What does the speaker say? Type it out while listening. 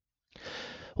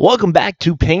Welcome back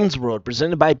to Payne's World,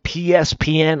 presented by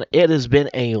PSPN. It has been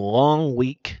a long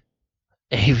week,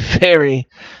 a very,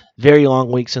 very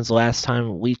long week since the last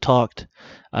time we talked.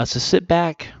 So sit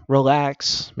back,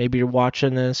 relax. Maybe you're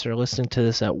watching this or listening to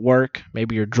this at work.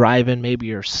 Maybe you're driving. Maybe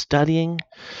you're studying.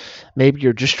 Maybe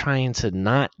you're just trying to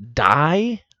not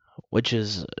die, which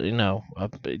is,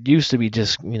 it used to be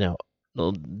just,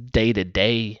 day to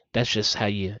day. That's just how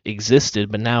you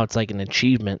existed. But now it's like an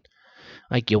achievement.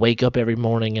 Like you wake up every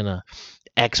morning in a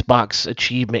Xbox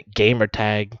achievement gamer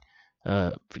tag,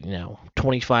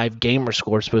 25 gamer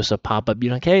score supposed to pop up.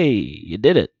 You're like, hey, you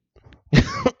did it.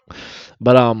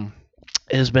 But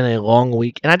it has been a long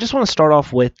week, and I just want to start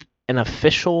off with an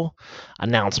official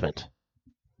announcement.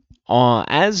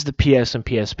 As the PS and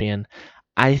PSPN,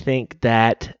 I think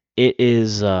that it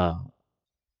is on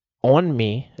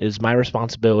me. It is my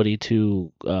responsibility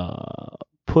to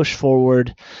push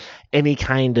forward any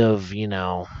kind of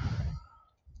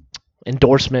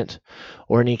endorsement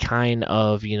or any kind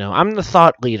of I'm the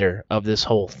thought leader of this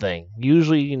whole thing.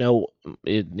 Usually,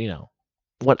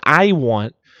 what I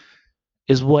want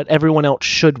is what everyone else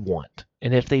should want,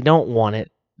 and if they don't want it,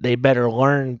 they better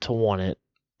learn to want it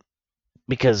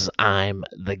because I'm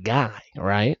the guy,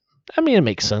 right? I mean, it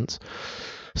makes sense.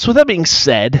 So with that being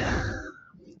said,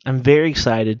 I'm very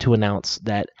excited to announce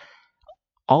that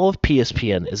all of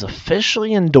PSPN is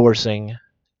officially endorsing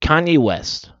Kanye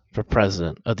West for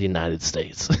president of the United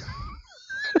States.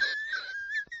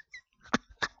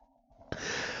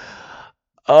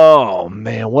 Oh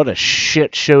man, what a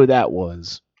shit show that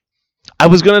was. I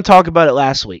was going to talk about it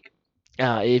last week.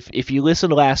 If you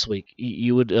listened last week,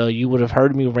 you would have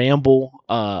heard me ramble.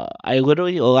 I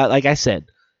literally, like I said,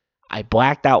 I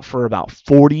blacked out for about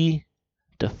 40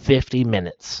 to 50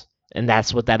 minutes, and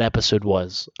that's what that episode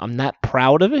was. I'm not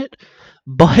proud of it,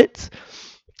 but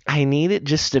I need it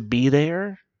just to be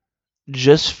there,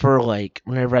 just for like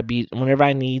whenever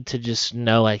I need to just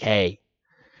know like, hey,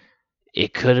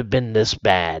 it could have been this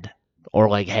bad, or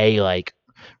like, hey, like,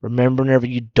 remember whenever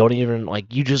you don't even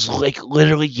like, you just like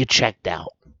literally you checked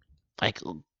out, like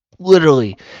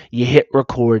literally you hit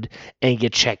record and you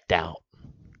checked out,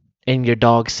 and your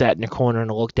dog sat in the corner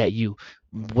and looked at you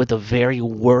with a very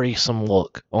worrisome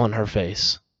look on her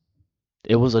face.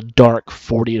 It was a dark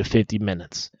 40 to 50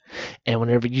 minutes. And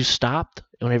whenever you stopped,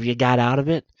 whenever you got out of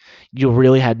it, you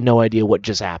really had no idea what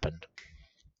just happened.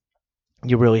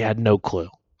 You really had no clue.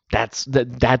 That's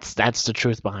the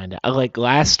truth behind it. Like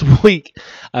last week,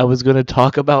 I was gonna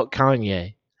talk about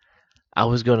Kanye. I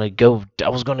was gonna go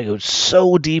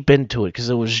so deep into it because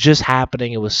it was just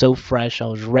happening. It was so fresh. I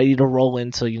was ready to roll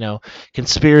into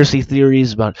conspiracy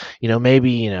theories about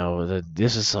maybe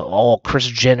this is all Chris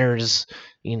Jenner's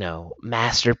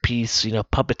masterpiece,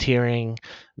 puppeteering.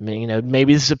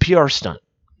 Maybe this is a PR stunt.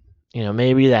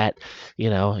 Maybe that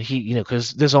he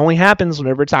because this only happens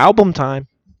whenever it's album time.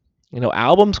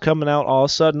 Albums coming out all of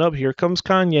a sudden. Up here comes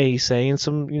Kanye saying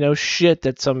some shit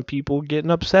that some people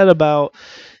getting upset about,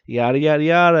 yada yada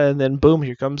yada, and then boom,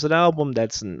 here comes an album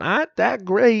that's not that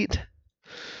great.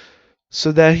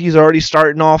 So that he's already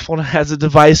starting off on as a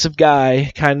divisive guy,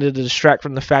 kind of to distract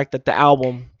from the fact that the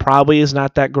album probably is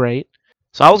not that great.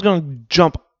 So I was gonna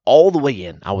jump all the way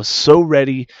in. I was so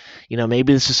ready.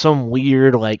 Maybe this is some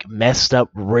weird, like, messed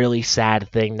up, really sad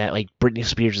thing that like Britney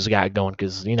Spears has got going.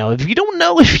 Because if you don't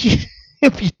know, if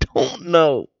you don't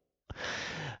know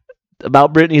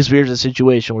about Britney Spears'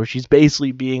 situation where she's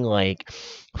basically being like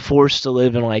forced to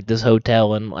live in like this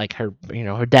hotel and like her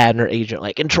dad and her agent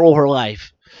like control her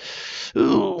life.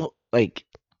 Ooh, like,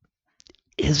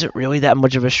 is it really that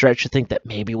much of a stretch to think that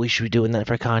maybe we should be doing that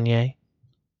for Kanye?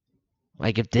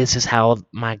 Like, if this is how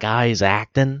my guy is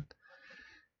acting,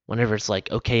 whenever it's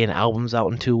like, okay, an album's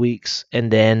out in 2 weeks, and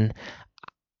then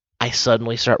I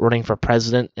suddenly start running for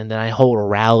president, and then I hold a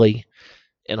rally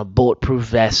in a bulletproof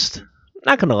vest.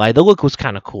 Not gonna lie, the look was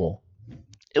kind of cool.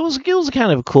 It was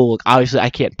kind of a cool look. Obviously,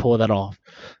 I can't pull that off,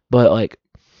 but like,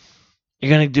 you're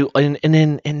gonna do, and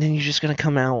then you're just gonna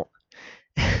come out,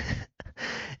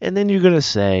 and then you're gonna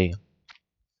say,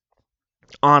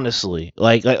 honestly,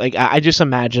 like I just I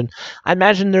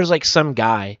imagine there's like some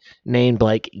guy named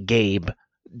like Gabe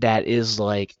that is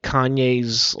like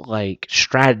Kanye's like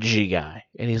strategy guy,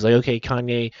 and he's like, okay,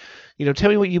 Kanye, tell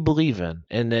me what you believe in,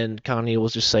 and then Kanye will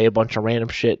just say a bunch of random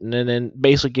shit, and then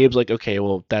basically Gabe's like, okay,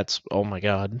 well that's, oh my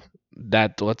god,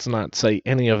 that, let's not say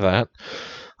any of that.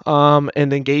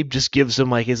 And then Gabe just gives him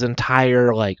like his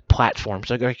entire like platform.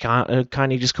 So like,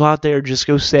 Kanye, just go out there, just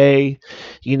go say,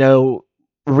 you know,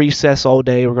 recess all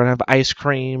day. We're gonna have ice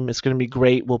cream. It's gonna be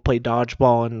great. We'll play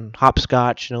dodgeball and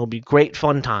hopscotch, and it'll be great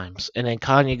fun times. And then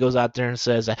Kanye goes out there and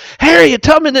says, Harriet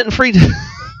Tubman didn't free.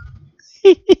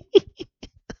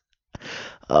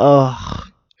 Oh,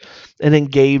 and then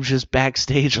Gabe's just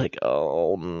backstage like,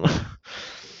 oh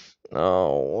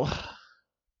no,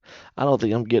 I don't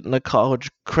think I'm getting the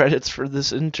college credits for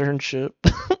this internship.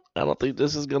 I don't think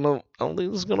this is gonna. I don't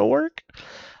think this is gonna work.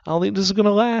 I don't think this is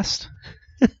gonna last.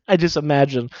 I just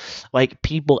imagine, like,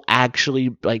 people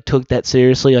actually like took that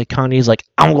seriously. Like Kanye's like,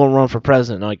 I'm gonna run for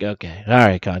president. And I'm like, okay, all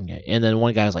right, Kanye. And then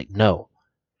one guy's like, no,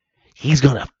 he's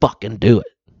gonna fucking do it.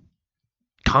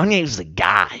 Kanye's the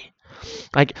guy.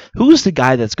 Like, who's the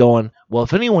guy that's going? Well,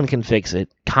 if anyone can fix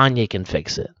it, Kanye can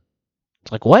fix it.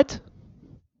 It's like, what?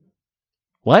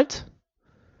 What?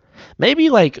 Maybe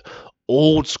like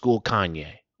old school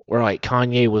Kanye, where like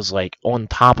Kanye was like on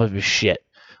top of his shit,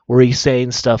 where he's saying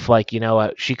stuff like,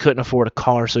 she couldn't afford a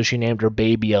car, so she named her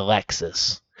baby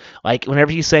Alexis. Like,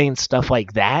 whenever he's saying stuff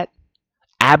like that,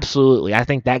 absolutely, I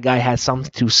think that guy has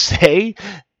something to say,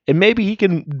 and maybe he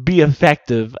can be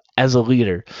effective as a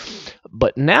leader.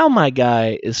 But now my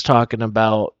guy is talking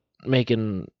about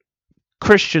making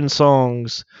Christian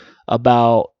songs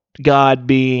about God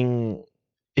being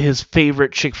his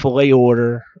favorite Chick-fil-A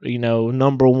order,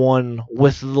 number one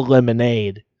with the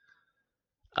lemonade.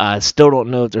 I still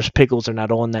don't know if there's pickles or not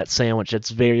on that sandwich. It's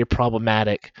very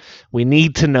problematic. We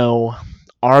need to know,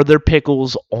 are there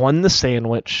pickles on the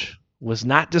sandwich? Was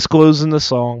not disclosed in the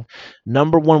song.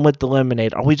 Number one with the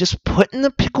lemonade. Are we just putting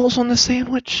the pickles on the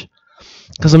sandwich?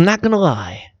 Because I'm not going to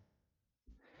lie.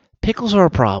 Pickles are a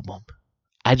problem.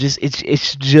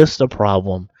 It's just a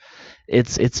problem.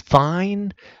 It's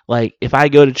fine. Like, if I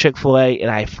go to Chick-fil-A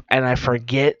and I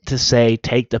forget to say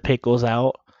take the pickles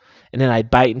out, and then I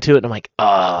bite into it and I'm like,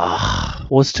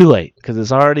 well, it's too late because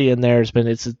it's already in there.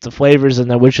 It's the flavors in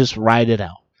there. We just ride it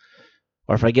out.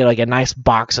 Or if I get like a nice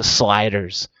box of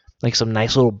sliders, like some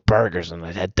nice little burgers,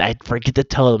 and I forget to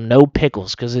tell them no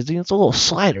pickles because it's a little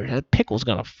slider. That pickle's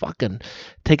gonna fucking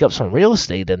take up some real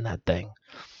estate in that thing.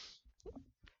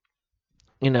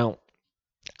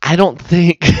 I don't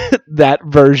think that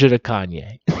version of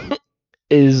Kanye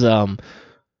is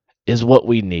what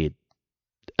we need.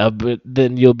 But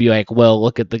then you'll be like, well,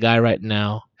 look at the guy right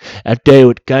now. I tell you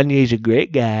what, Kanye's a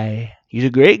great guy. He's a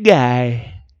great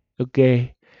guy.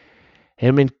 Okay,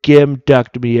 him and Kim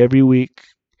talk to me every week.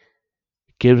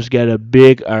 Kim's got a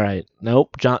big. All right,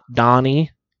 nope.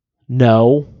 Donnie,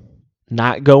 no,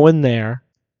 not going there.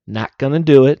 Not gonna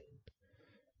do it.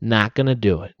 Not gonna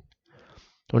do it.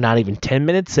 We're not even 10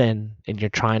 minutes in, and you're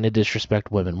trying to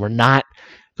disrespect women. We're not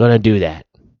gonna do that.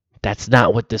 That's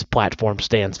not what this platform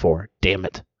stands for. Damn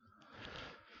it.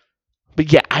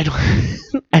 But yeah, I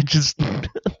don't. I just.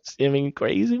 Seeming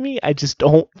crazy to me. I just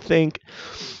don't think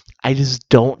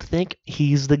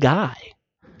he's the guy.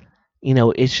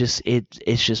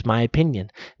 It's just my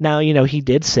opinion. Now, he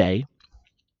did say,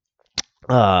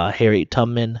 Harriet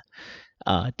Tubman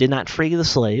did not free the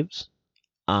slaves.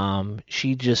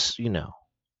 She just,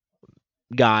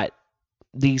 got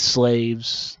these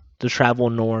slaves to travel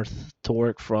north to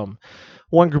work from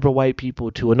one group of white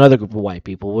people to another group of white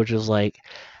people, which is like,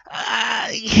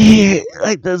 yeah,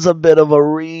 like there's a bit of a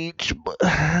reach, but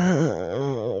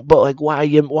like, why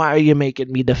are you making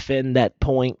me defend that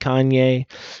point, Kanye?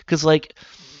 Because like,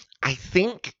 I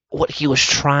think what he was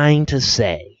trying to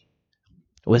say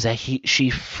was that she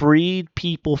freed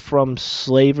people from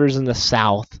slavers in the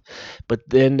South, but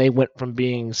then they went from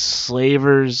being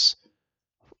slavers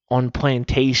on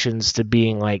plantations to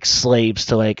being like slaves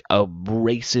to like a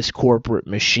racist corporate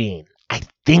machine. I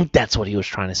think that's what he was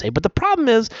trying to say. But the problem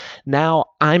is now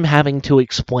I'm having to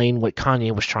explain what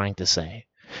Kanye was trying to say.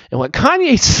 And what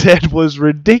Kanye said was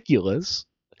ridiculous.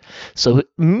 So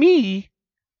me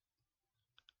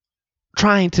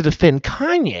trying to defend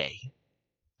Kanye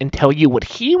and tell you what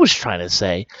he was trying to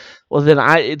say, well then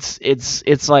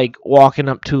it's like walking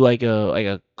up to like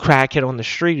a crackhead on the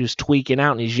street who's tweaking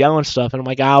out and he's yelling stuff, and I'm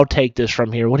like, I'll take this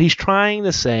from here. What he's trying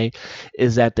to say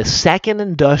is that the second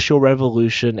industrial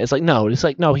revolution is like, no,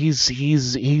 he's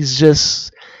just he's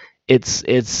just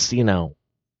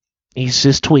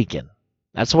tweaking.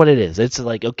 That's what it is. It's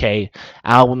like, okay,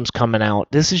 albums coming out.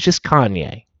 This is just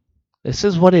Kanye. This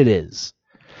is what it is.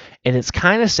 And it's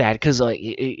kind of sad because like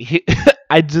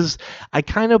I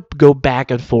kind of go back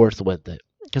and forth with it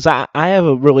because I have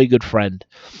a really good friend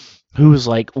who's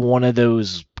like one of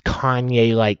those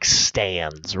Kanye like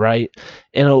stans, right?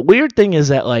 And a weird thing is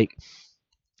that like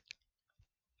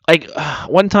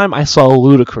one time I saw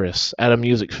Ludacris at a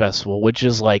music festival, which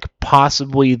is like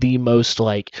possibly the most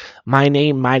like, my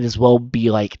name might as well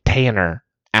be like Tanner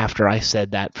after I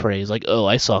said that phrase. Like, oh,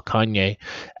 I saw Kanye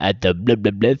at the blah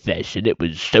blah blah fest and it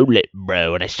was so lit,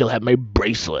 bro, and I still have my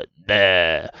bracelet.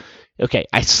 Okay,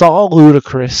 I saw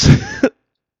Ludacris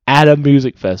at a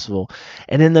music festival,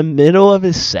 and in the middle of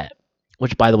his set,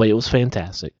 which by the way, it was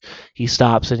fantastic, he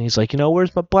stops and he's like,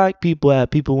 where's my black people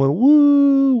at? People went,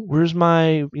 woo. Where's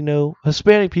my,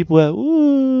 Hispanic people at?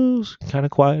 Woo. Kind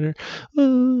of quieter.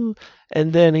 Woo.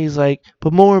 And then he's like,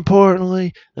 but more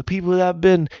importantly, the people that have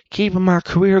been keeping my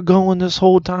career going this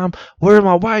whole time, where are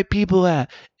my white people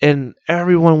at? And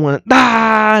everyone went,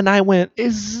 ah, and I went,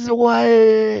 is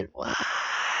what? What?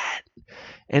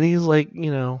 And he's like,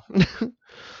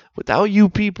 without you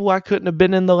people, I couldn't have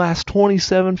been in the last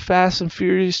 27 Fast and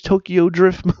Furious Tokyo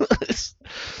Drift movies.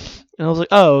 And I was like,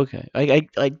 oh, okay.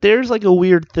 Like there's like a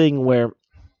weird thing where,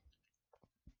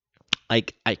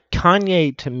 like,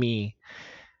 Kanye to me,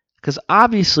 because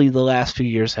obviously the last few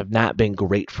years have not been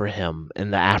great for him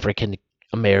in the African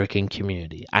American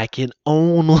community. I can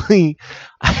only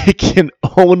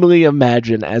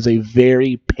imagine as a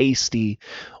very pasty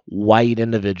white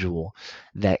individual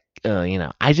that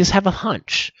I just have a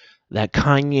hunch that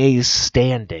Kanye's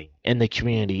standing in the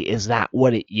community is not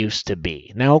what it used to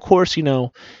be. Now, of course,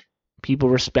 people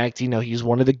respect, he's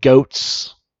one of the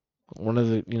goats, one of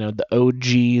the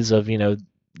OGs of,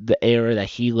 the era that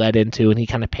he led into, and he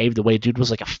kind of paved the way. Dude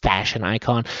was like a fashion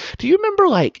icon. Do you remember,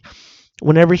 like,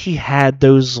 whenever he had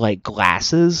those, like,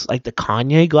 glasses, like the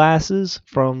Kanye glasses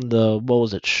from the, what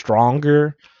was it,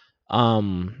 Stronger,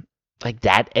 like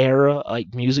that era,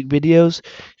 like music videos?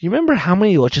 You remember how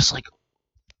many, just like,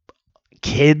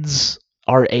 kids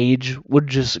our age would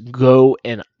just go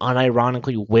and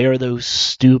unironically wear those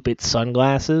stupid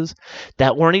sunglasses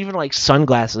that weren't even like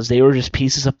sunglasses? They were just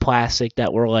pieces of plastic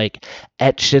that were like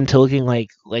etched into looking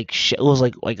it was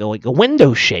like a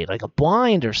window shade, like a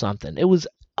blind or something. It was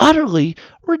utterly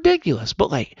ridiculous,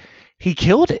 but like he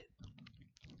killed it.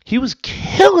 He was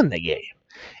killing the game.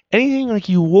 Anything like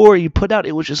you wore, you put out,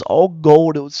 it was just all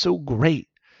gold. It was so great.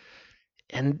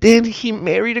 And then he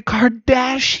married a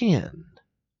Kardashian.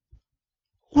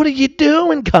 What are you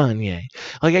doing, Kanye?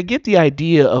 Like, I get the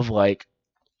idea of, like,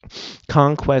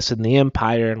 conquest and the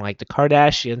empire, and, like, the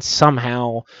Kardashians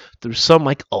somehow, through some,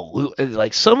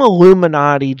 like, some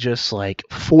Illuminati, just, like,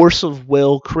 force of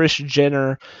will, Kris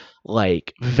Jenner,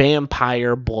 like,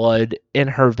 vampire blood in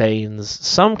her veins,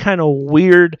 some kind of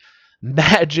weird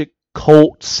magic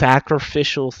cult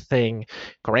sacrificial thing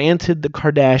granted the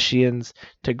Kardashians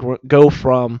to go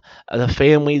from the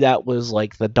family that was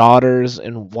like the daughters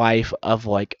and wife of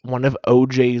like one of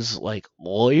OJ's like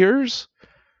lawyers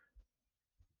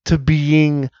to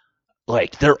being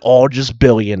like they're all just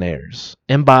billionaires.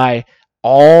 And by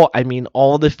all, I mean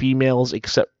all the females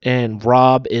except, and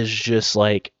Rob is just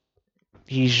like,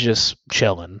 he's just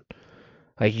chilling.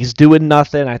 Like, he's doing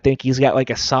nothing. I think he's got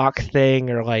like a sock thing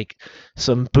or like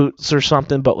some boots or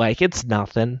something, but like it's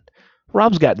nothing.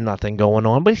 Rob's got nothing going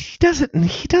on, but he doesn't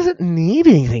need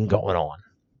anything going on.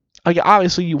 Like,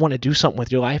 obviously you want to do something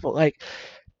with your life, but like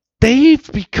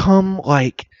they've become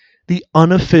like the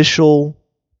unofficial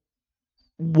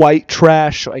white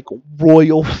trash, like,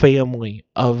 royal family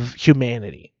of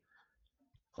humanity.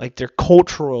 Like, they're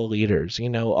cultural leaders,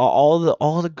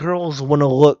 all the girls want to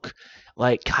look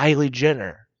like Kylie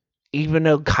Jenner, even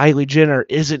though Kylie Jenner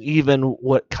isn't even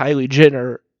what Kylie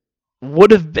Jenner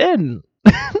would have been,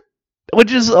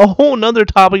 which is a whole nother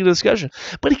topic of discussion.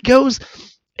 But he goes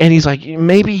and he's like,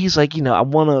 maybe he's like, I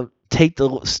want to take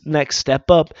the next step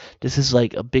up. This is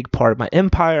like a big part of my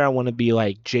empire. I want to be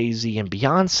like Jay-Z and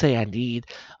Beyonce. I need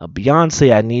a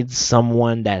Beyonce. I need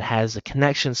someone that has a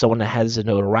connection, someone that has a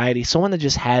notoriety, someone that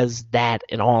just has that.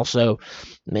 And also,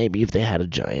 maybe if they had a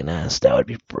giant ass, that would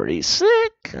be pretty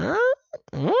sick. Huh?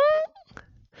 Mm?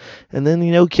 And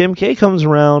then, Kim K comes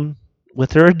around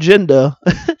with her agenda.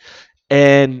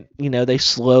 And, they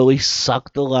slowly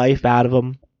suck the life out of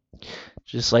him.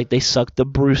 Just like they sucked the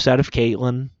Bruce out of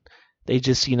Caitlyn. They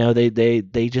just,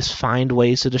 they just find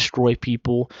ways to destroy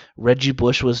people. Reggie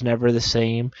Bush was never the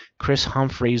same. Chris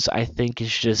Humphries, I think,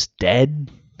 is just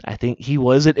dead. I think he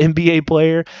was an NBA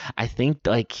player. I think,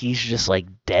 like, he's just, like,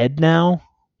 dead now.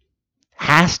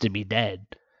 Has to be dead.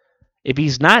 If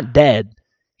he's not dead,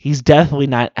 he's definitely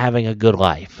not having a good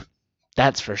life.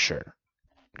 That's for sure.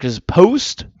 Because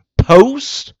post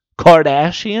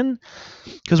Kardashian,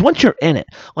 because once you're in it,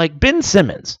 like Ben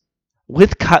Simmons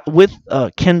with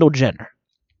Kendall Jenner,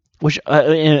 which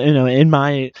in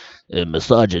my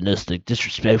misogynistic,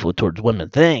 disrespectful towards women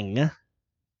thing,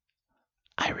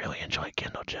 I really enjoy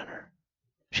Kendall Jenner.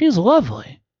 She's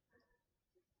lovely,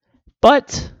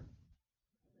 but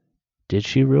did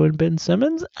she ruin Ben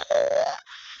Simmons?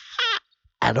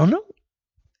 I don't know.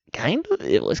 Kind of.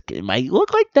 It might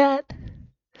look like that.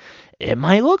 It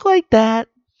might look like that.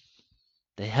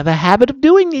 They have a habit of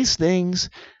doing these things.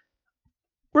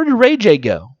 Where did Ray J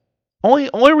go? Only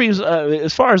reason,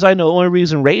 as far as I know, the only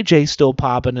reason Ray J's still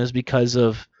popping is because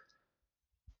of,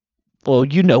 well,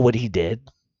 you know what he did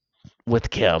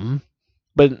with Kim.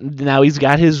 But now he's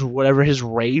got his whatever, his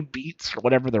Ray beats or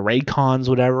whatever, the Raycons,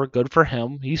 whatever. Good for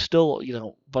him. He's still,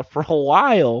 But for a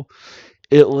while,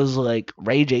 it was like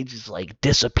Ray J just like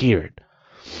disappeared.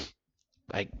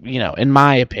 Like, in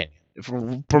my opinion,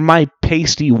 for my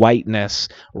pasty whiteness,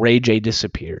 Ray J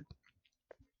disappeared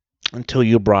until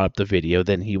you brought up the video.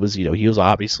 Then he was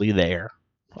obviously there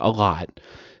a lot.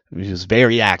 He was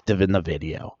very active in the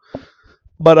video.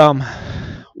 But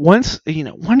once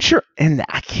you're in that,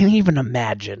 I can't even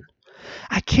imagine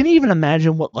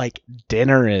what like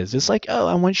dinner is. It's like, oh,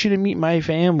 I want you to meet my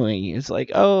family. It's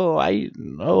like,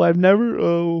 I've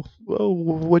never,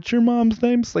 what's your mom's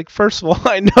name? It's like, first of all,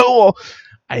 I know,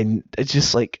 it's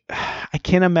just like, I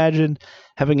can't imagine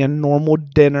having a normal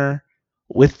dinner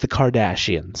with the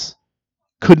Kardashians.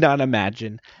 Could not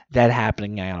imagine that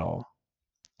happening at all.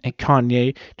 And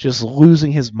Kanye just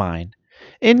losing his mind.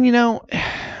 And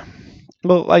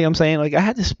well, like I'm saying, like I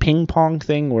had this ping pong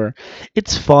thing where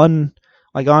it's fun.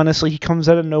 Like honestly, he comes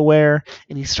out of nowhere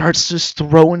and he starts just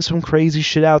throwing some crazy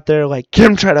shit out there. Like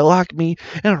Kim tried to lock me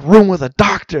in a room with a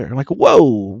doctor. I'm like,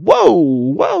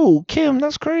 whoa, Kim,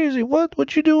 that's crazy.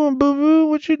 What you doing, boo boo?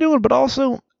 What you doing? But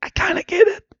also, I kind of get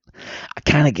it. I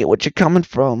kind of get what you're coming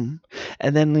from.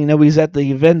 And then he's at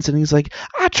the events and he's like,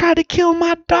 I tried to kill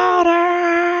my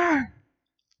daughter.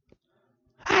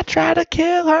 I tried to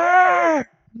kill her.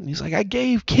 He's like, I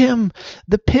gave Kim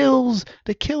the pills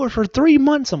to kill her for 3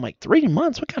 months. I'm like, 3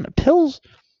 months? What kind of pills?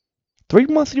 3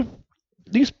 months?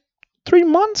 These 3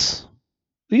 months?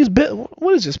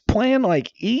 What is this? Plan like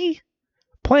E?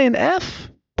 Plan F?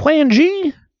 Plan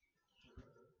G?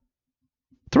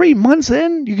 3 months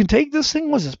in? You can take this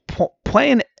thing? What's this?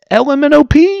 Plan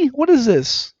LMNOP? What is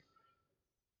this?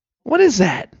 What is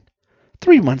that?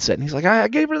 3 months in. He's like, I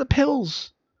gave her the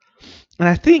pills. And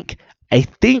I think,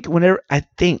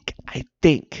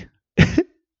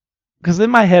 because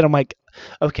in my head, I'm like,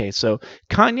 okay, so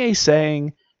Kanye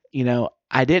saying,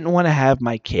 I didn't want to have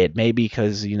my kid, maybe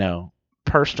because,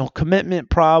 personal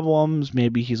commitment problems,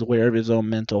 maybe he's aware of his own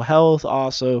mental health,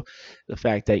 also the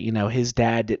fact that, his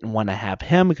dad didn't want to have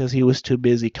him because he was too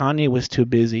busy, Kanye was too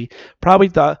busy,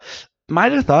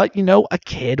 might have thought, a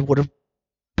kid would have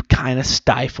kind of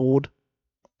stifled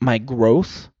my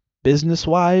growth business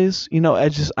wise.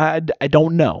 I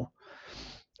don't know.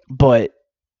 But,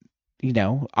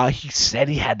 he said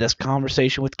he had this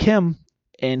conversation with Kim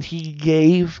and he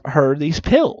gave her these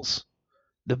pills.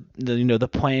 The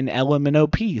plain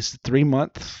LMNOPs, the 3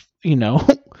 month,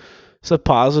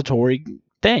 suppository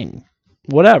thing.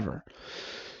 Whatever.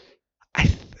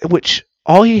 Which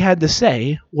all he had to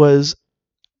say was,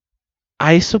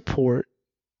 I support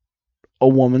a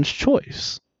woman's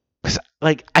choice.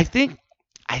 Like I think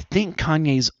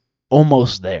Kanye's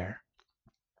almost there.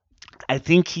 I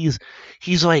think he's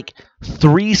like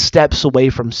 3 steps away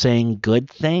from saying good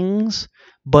things,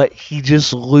 but he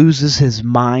just loses his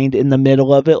mind in the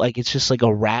middle of it. Like it's just like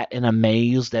a rat in a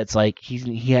maze that's like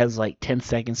he has like 10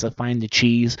 seconds to find the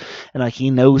cheese, and like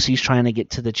he knows he's trying to get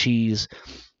to the cheese,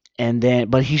 and then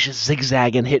but he's just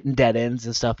zigzagging, hitting dead ends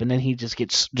and stuff, and then he just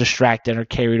gets distracted or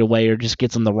carried away or just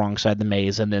gets on the wrong side of the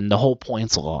maze, and then the whole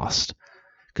point's lost.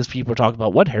 Because people are talking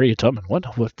about what Harriet Tubman, what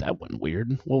that went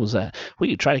weird. What was that? What,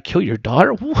 you try to kill your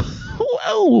daughter?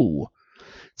 Whoa!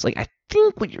 It's like I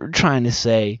think what you're trying to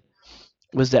say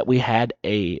was that we had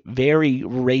a very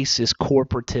racist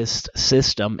corporatist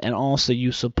system, and also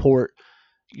you support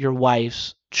your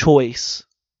wife's choice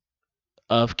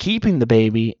of keeping the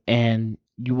baby, and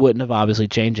you wouldn't have obviously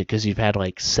changed it because you've had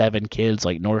like 7 kids,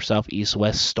 like North, South, East,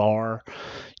 West, Star,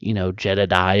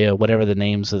 Jedediah, whatever the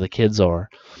names of the kids are.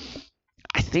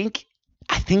 I think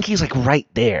he's like right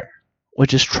there,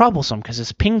 which is troublesome because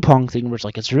this ping pong thing, where it's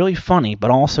like it's really funny,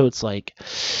 but also it's like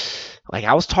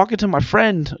I was talking to my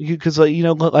friend because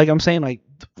like I'm saying, like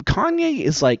Kanye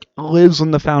is like lives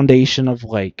on the foundation of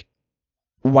like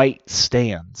white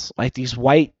stands, like these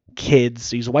white kids,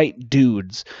 these white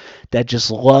dudes that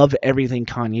just love everything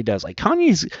Kanye does. Like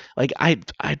Kanye's like I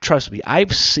trust me,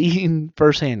 I've seen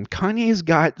firsthand Kanye's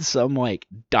got some like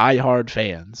diehard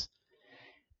fans.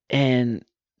 And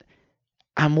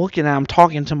I'm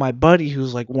talking to my buddy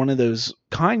who's like one of those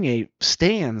Kanye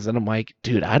stans, and I'm like,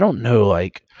 dude, I don't know,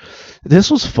 like, this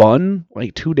was fun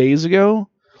like 2 days ago,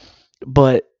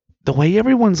 but the way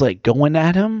everyone's like going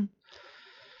at him,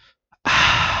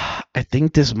 I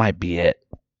think this might be it.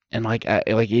 And like,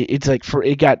 it's like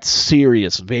it got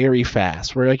serious very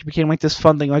fast. Where like it became like this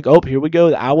fun thing. Like, oh, here we go.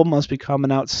 The album must be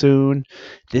coming out soon.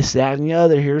 This, that, and the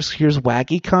other. Here's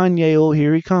wacky Kanye. Oh,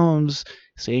 here he comes.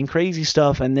 saying crazy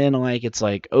stuff, and then like it's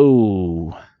like,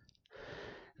 oh,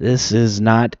 this is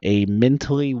not a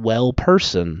mentally well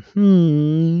person.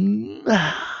 Should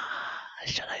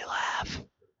I laugh?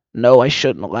 No, I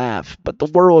shouldn't laugh, but the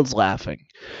world's laughing.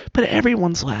 But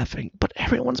everyone's laughing, but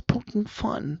everyone's poking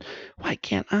fun. Why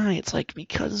can't I? It's like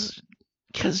because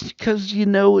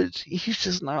he's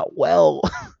just not well.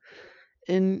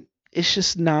 And it's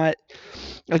just not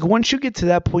like once you get to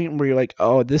that point where you're like,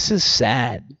 "Oh, this is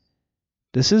sad.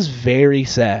 This is very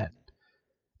sad."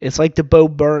 It's like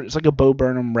it's like a Bo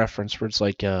Burnham reference where it's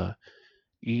like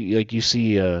you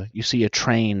see a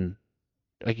train,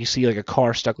 like you see like a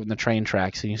car stuck in the train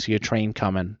tracks, and you see a train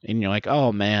coming, and you're like,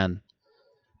 oh man,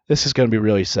 this is going to be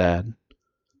really sad.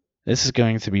 This is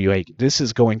going to be like, this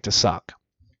is going to suck.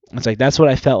 It's like that's what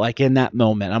I felt like in that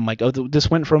moment. I'm like, oh, this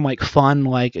went from like fun,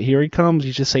 like here he comes,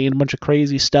 he's just saying a bunch of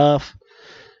crazy stuff,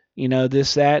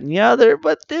 this, that, and the other.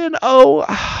 But then, oh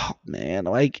man,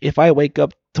 like if I wake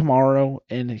up tomorrow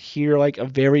and hear like a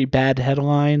very bad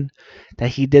headline that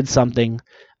he did something,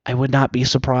 I would not be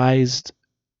surprised.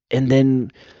 And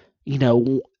then,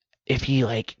 if he,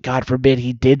 like, God forbid,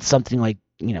 he did something like,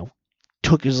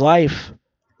 took his life,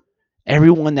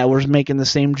 everyone that was making the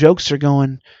same jokes are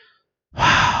going,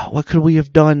 wow, what could we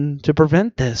have done to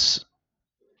prevent this?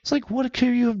 It's like, what could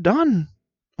you have done?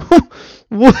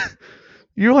 What?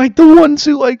 You're like the ones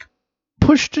who like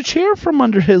pushed a chair from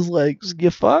under his legs, you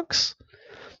fucks.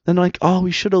 Then like, oh,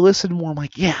 we should have listened more. I'm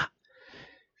like, yeah.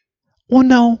 Well,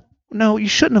 no, you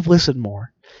shouldn't have listened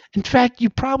more. In fact, you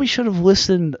probably should have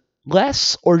listened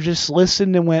less, or just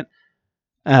listened and went,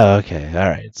 oh, okay, all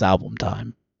right, it's album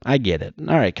time. I get it.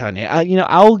 All right, Kanye.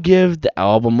 I'll give the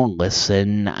album a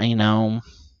listen.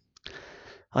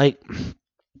 Like,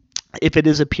 if it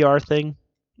is a PR thing,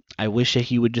 I wish that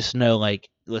he would just know, like,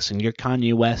 listen, you're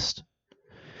Kanye West.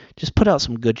 Just put out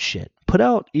some good shit. Put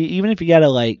out, even if you gotta,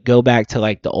 like, go back to,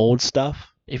 like, the old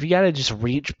stuff. If you gotta just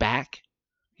reach back,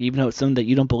 even though it's something that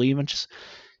you don't believe in, just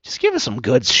give us some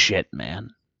good shit, man.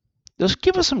 Just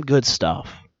give us some good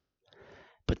stuff.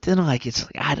 But then, like, it's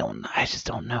like, I just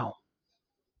don't know.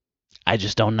 I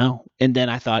just don't know. And then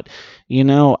I thought,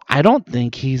 I don't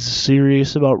think he's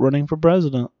serious about running for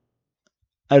president.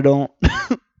 I don't.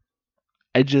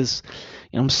 I just,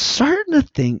 I'm starting to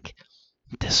think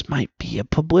this might be a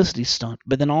publicity stunt.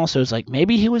 But then also, it's like,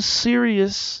 maybe he was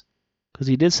serious. Because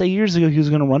he did say years ago he was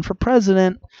going to run for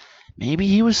president. Maybe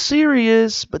he was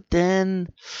serious, but then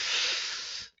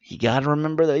you got to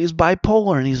remember that he's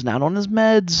bipolar and he's not on his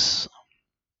meds.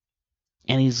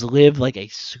 And he's lived like a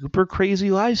super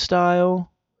crazy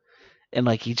lifestyle. And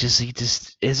like he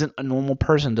just isn't a normal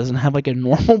person, doesn't have like a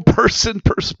normal person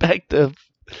perspective.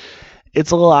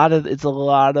 It's a lot of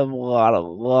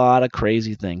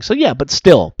crazy things. So yeah, but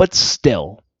still,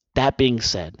 that being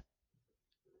said,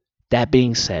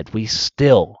 we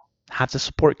still have to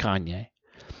support Kanye.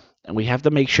 And we have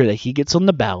to make sure that he gets on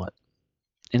the ballot,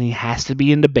 and he has to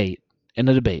be in a debate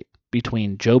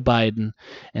between Joe Biden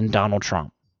and Donald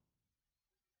Trump.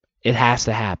 It has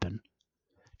to happen.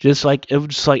 Just like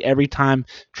every time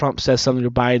Trump says something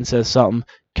or Biden says something,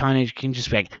 Kanye can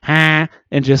just be like, huh,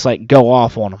 and just like go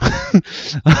off on him.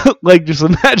 Like, just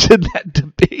imagine that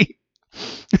debate.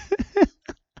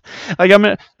 Like, I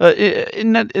mean,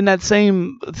 in that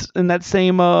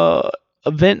same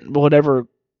event, whatever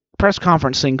press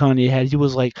conference thing Kanye had, he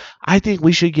was like, I think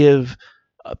we should give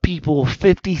people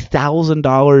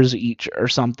 $50,000 each or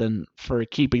something for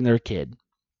keeping their kid.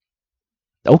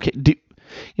 Okay,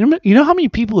 you know how many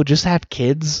people would just have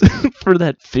kids for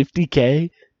that $50K?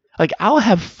 Like, I'll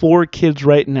have 4 kids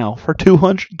right now for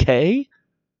 $200K.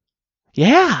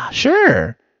 Yeah,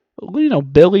 sure.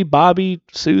 Billy, Bobby,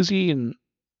 Susie, and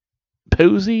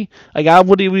Posey. Like, I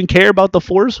wouldn't even care about the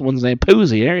fourth one's name.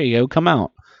 Posey. There you go. Come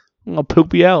out. I'm gonna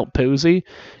poop you out, Posey.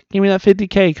 Give me that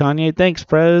 $50K, Kanye. Thanks,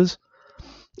 Prez.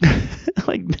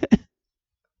 Like,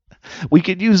 we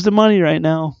could use the money right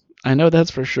now. I know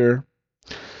that's for sure.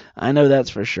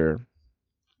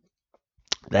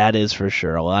 That is for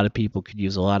sure. A lot of people could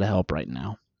use a lot of help right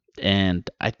now. And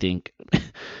I think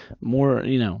more,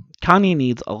 Kanye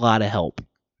needs a lot of help.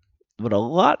 But a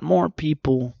lot more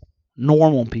people,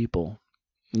 normal people,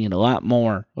 need a lot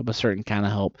more of a certain kind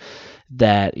of help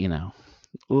that,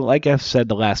 like I've said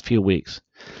the last few weeks,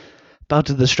 about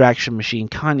the distraction machine,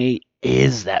 Kanye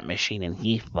is that machine, and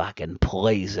he fucking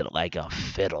plays it like a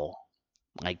fiddle.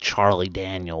 Like Charlie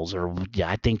Daniels, or yeah,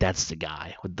 I think that's the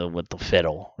guy with the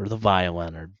fiddle or the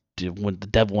violin, or when the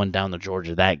devil went down to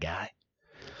Georgia, that guy.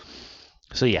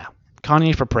 So yeah,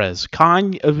 Kanye for Prez.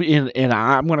 Kanye, and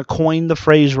I'm gonna coin the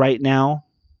phrase right now,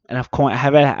 and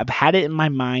I've had it in my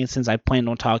mind since I planned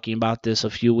on talking about this a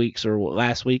few weeks or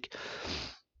last week.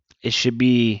 It should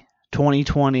be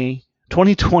 2020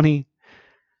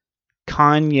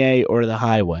 Kanye or the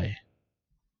highway.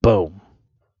 Boom.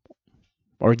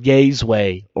 Or Ye's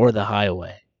way or the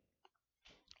highway.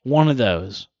 One of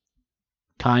those.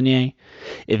 Kanye,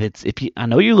 if you I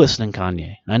know you're listening,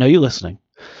 Kanye. I know you're listening.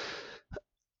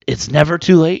 It's never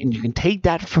too late, and you can take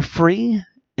that for free.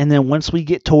 And then once we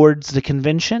get towards the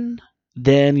convention,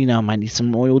 then I might need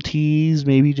some royalties.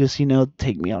 Maybe just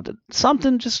take me out to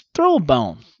something. Just throw a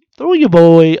bone. Throw your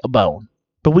boy a bone.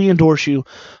 But we endorse you,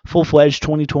 full fledged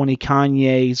 2020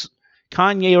 Kanye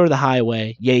or the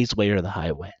highway, Ye's way or the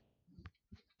highway.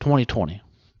 2020,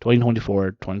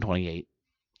 2024, 2028,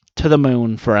 to the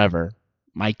moon forever,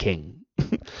 my king.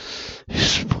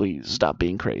 Please stop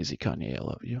being crazy, Kanye. I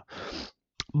love you.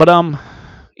 But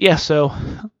yeah. So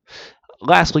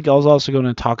last week I was also going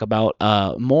to talk about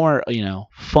more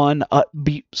fun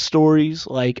upbeat stories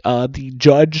like the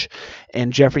judge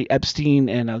and Jeffrey Epstein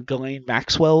and Ghislaine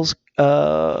Maxwell's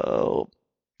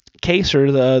case,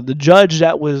 or the judge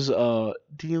that was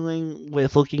dealing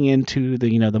with looking into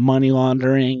the money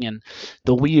laundering and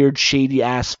the weird shady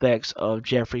aspects of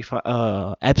Jeffrey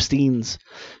Epstein's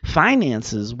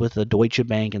finances with the Deutsche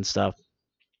Bank and stuff.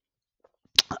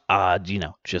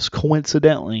 Just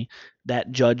coincidentally,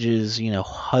 that judge's,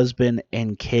 husband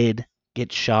and kid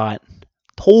get shot.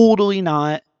 Totally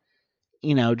not,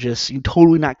 just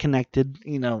totally not connected.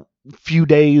 Few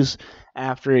days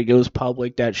after it goes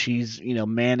public that she's,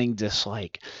 manning this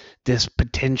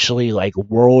potentially like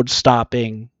world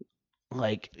stopping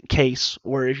like case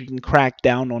where if you can crack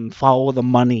down on follow the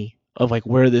money of like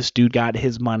where this dude got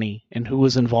his money and who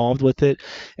was involved with it,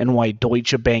 and why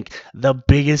Deutsche Bank, the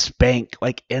biggest bank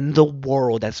like in the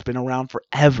world that's been around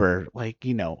forever, like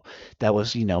that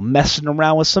was messing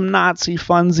around with some Nazi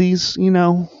funsies,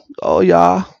 oh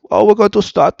yeah, oh we're going to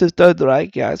start this Third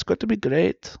Reich, yeah, it's going to be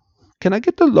great. Can I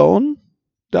get the loan?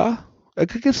 Da, I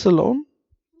could get the loan.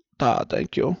 Da,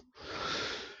 thank you.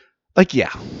 Like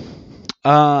yeah,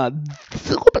 a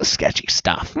little bit of sketchy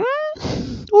stuff. A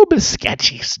little bit of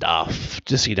sketchy stuff.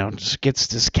 Just gets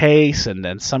this case, and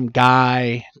then some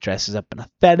guy dresses up in a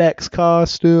FedEx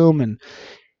costume and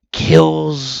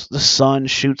kills the son,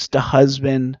 shoots the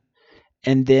husband,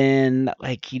 and then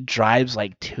like he drives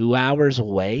like 2 hours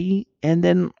away and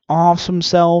then offs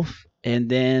himself, and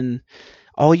then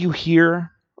all you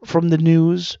hear from the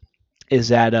news is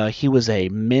that he was a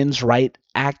men's right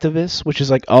activist, which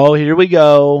is like, oh, here we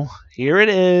go, here it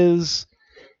is,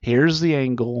 here's the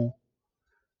angle.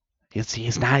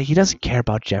 He's not. He doesn't care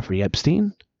about Jeffrey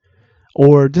Epstein,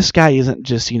 or this guy isn't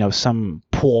just some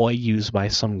ploy used by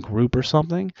some group or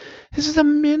something. This is a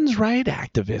men's right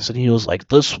activist, and he was like,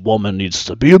 "This woman needs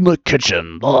to be in the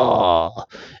kitchen," blah.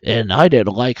 And I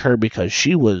didn't like her because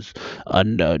she was not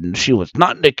in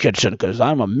the kitchen because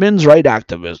I'm a men's right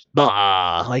activist.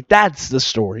 Blah. Like that's the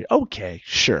story. Okay,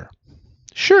 sure,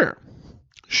 sure,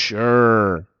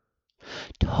 sure,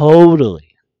 totally.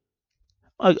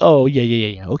 Like, oh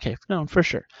yeah. Okay, no, for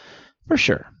sure, for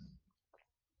sure.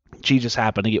 She just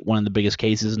happened to get one of the biggest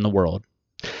cases in the world.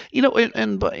 But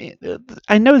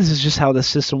I know this is just how the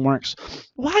system works.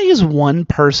 Why is one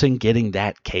person getting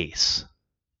that case?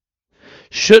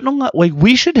 Shouldn't like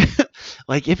we should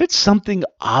like if it's something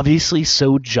obviously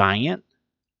so giant,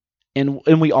 and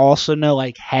we also know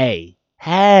like hey,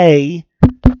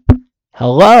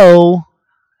 hello,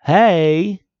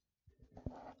 hey,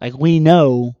 like we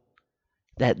know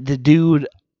that the dude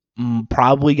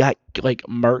probably got like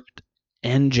murked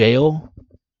in jail.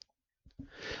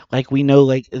 Like we know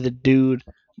like the dude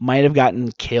might have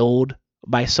gotten killed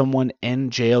by someone in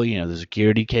jail. The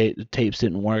security tapes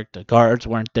didn't work. The guards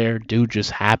weren't there. Dude just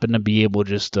happened to be able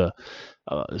just to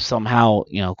somehow,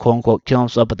 quote unquote, kill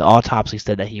himself. But the autopsy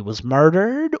said that he was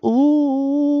murdered.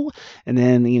 Ooh. And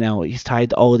then, he's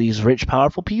tied to all of these rich,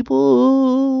 powerful people.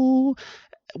 Ooh.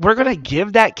 We're going to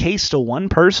give that case to one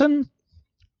person?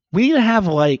 We need to have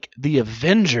like the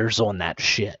Avengers on that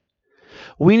shit.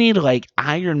 We need like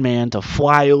Iron Man to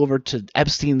fly over to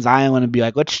Epstein's Island and be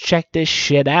like, let's check this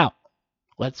shit out.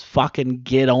 Let's fucking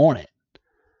get on it.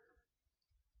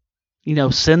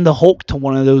 Send the Hulk to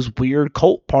one of those weird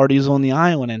cult parties on the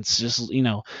island and just,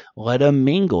 let him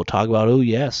mingle. Talk about, oh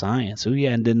yeah, science. Oh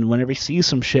yeah. And then whenever he sees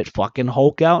some shit, fucking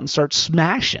Hulk out and start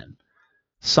smashing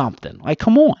something. Like,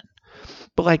 come on.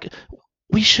 But like,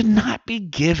 we should not be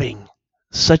giving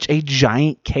such a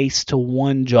giant case to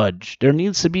one judge. There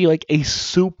needs to be like a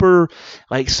super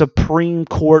like Supreme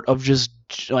Court of just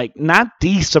like not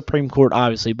the Supreme Court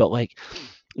obviously, but like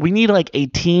we need like a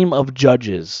team of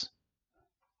judges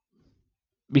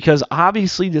because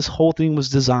obviously this whole thing was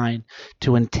designed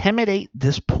to intimidate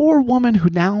this poor woman who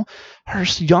now her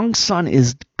young son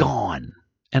is gone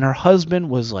and her husband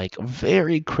was like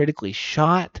very critically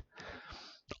shot,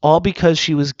 all because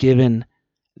she was given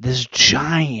this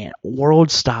giant world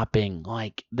stopping,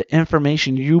 like the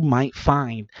information you might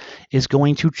find is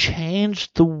going to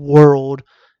change the world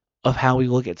of how we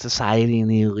look at society and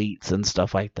the elites and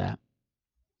stuff like that.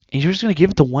 And you're just gonna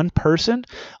give it to one person?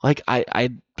 Like I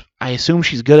assume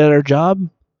she's good at her job,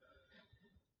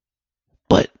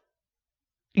 but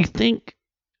you think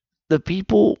the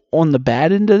people on the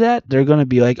bad end of that, they're gonna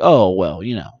be like, oh well,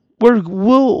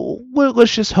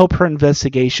 let's just hope her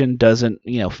investigation doesn't,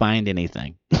 find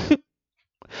anything.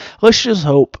 Let's just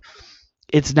hope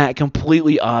it's not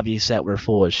completely obvious that we're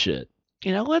full of shit.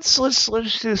 Let's just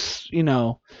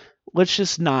let's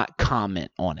just not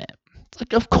comment on it. It's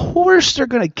like, of course they're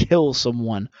gonna kill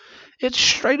someone. It's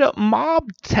straight up mob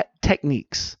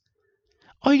techniques.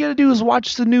 All you gotta do is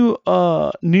watch the new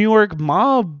New York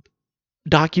Mob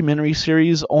documentary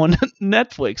series on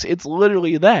Netflix. It's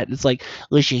literally that. It's like,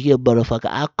 listen here, motherfucker,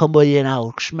 I'll come in and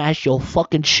I'll smash your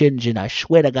fucking shins in. I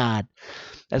swear to God.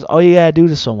 That's all you gotta do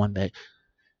to someone, man.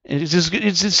 It's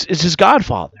just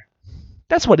Godfather.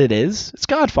 That's what it is. It's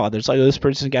Godfather. It's like, oh, this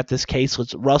person got this case.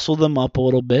 Let's rustle them up a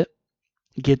little bit,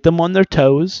 get them on their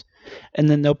toes, and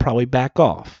then they'll probably back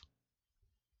off.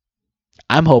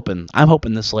 I'm hoping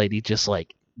this lady just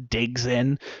like digs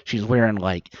in. She's wearing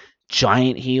like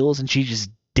giant heels and she just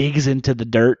digs into the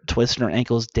dirt, twisting her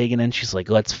ankles, digging in. She's like,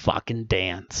 let's fucking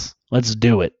dance. Let's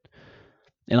do it.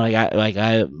 And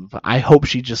I hope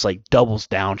she just like doubles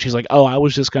down. She's like, oh, I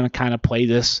was just gonna kind of play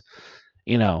this,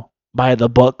 by the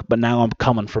book, but now I'm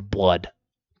coming for blood,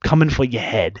 coming for your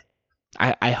head.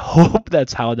 I hope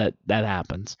that's how that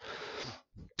happens.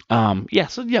 Yeah,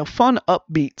 so fun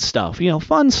upbeat stuff.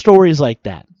 Fun stories like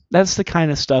that. That's the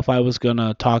kind of stuff I was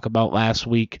gonna talk about last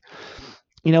week.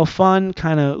 Fun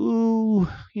kind of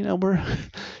we're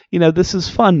this is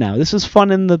fun now. This is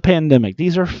fun in the pandemic.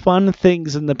 These are fun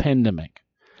things in the pandemic.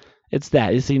 It's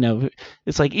that.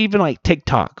 It's like even like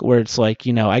TikTok where it's like,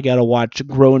 I gotta watch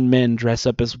grown men dress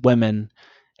up as women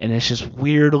and it's just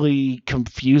weirdly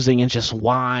confusing and just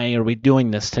why are we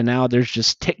doing this to now there's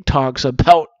just TikToks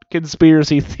about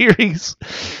conspiracy theories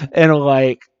and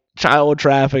like child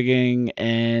trafficking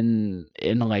and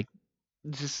like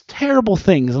just terrible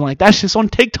things and like that's just on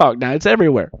TikTok now. It's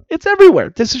everywhere. It's everywhere.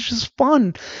 This is just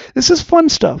fun. This is fun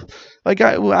stuff. Like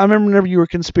I remember whenever you were a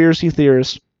conspiracy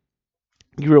theorist,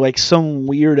 you were like some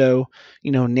weirdo,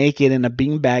 naked in a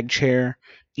beanbag chair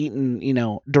eating,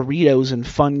 Doritos and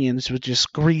Funyuns with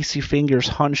just greasy fingers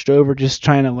hunched over, just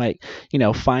trying to like,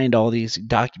 find all these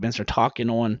documents or talking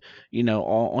on,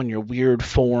 on your weird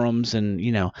forums and,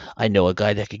 I know a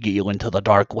guy that could get you into the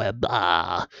dark web.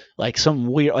 Like some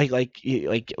weird, like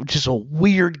just a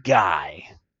weird guy.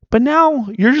 But now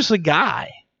you're just a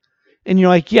guy. And you're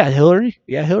like, yeah, Hillary.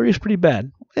 Yeah, Hillary's pretty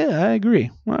bad. Yeah, I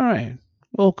agree. All right.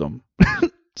 Welcome.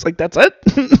 It's like that's it.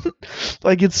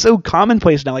 Like it's so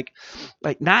commonplace now. Like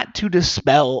not to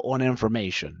dispel on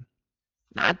information,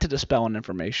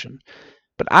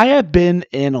 but I have been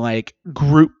in like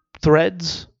group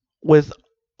threads with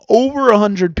over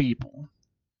 100 people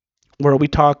where we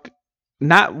talk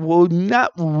not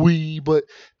we, but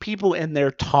people in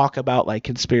there talk about like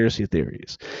conspiracy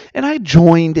theories. And I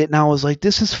joined it and I was like,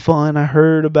 this is fun. I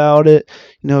heard about it.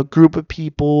 A group of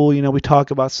people, we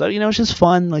talk about stuff. It's just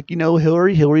fun. Like,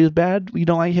 Hillary is bad. You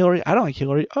don't like Hillary? I don't like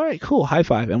Hillary. All right, cool. High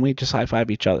five. And we just high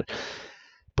five each other.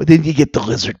 But then you get the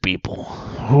lizard people.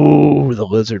 Ooh, the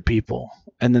lizard people.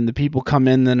 And then the people come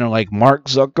in and they're like, Mark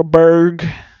Zuckerberg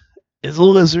is a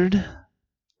lizard.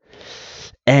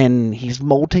 And he's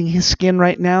molting his skin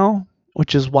right now,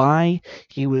 which is why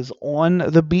he was on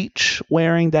the beach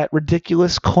wearing that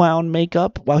ridiculous clown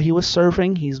makeup while he was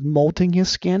surfing. He's molting his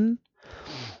skin.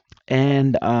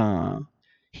 And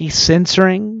he's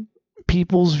censoring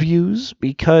people's views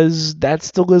because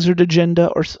that's the lizard agenda,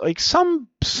 or like some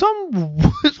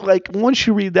like once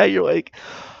you read that you're like,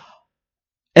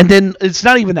 and then it's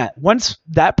not even that. Once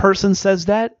that person says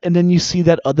that, and then you see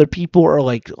that other people are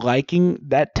like liking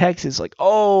that text, it's like,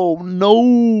 oh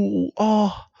no,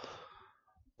 oh,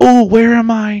 where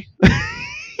am I?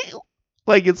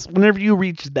 Like it's whenever you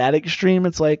reach that extreme,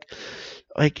 it's like,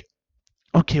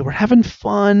 okay, we're having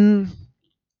fun.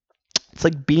 It's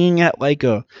like being at like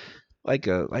a like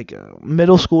a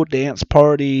middle school dance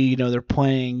party. They're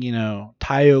playing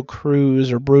Tayo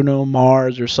Cruz or Bruno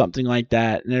Mars or something like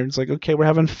that, and it's like, okay, we're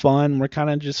having fun. We're kind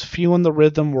of just feeling the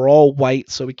rhythm. We're all white,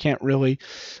 so we can't really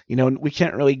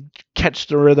catch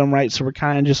the rhythm right. So we're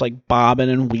kind of just like bobbing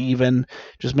and weaving,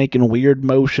 just making weird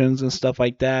motions and stuff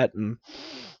like that. And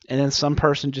then some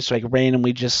person just like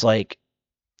randomly just like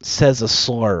says a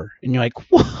slur, and you're like,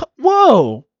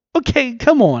 whoa, okay,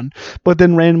 come on. But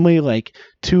then randomly, like,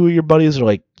 two of your buddies are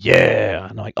like, yeah,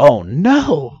 and I'm like, oh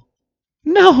no.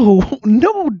 No,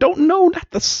 no, don't, no, not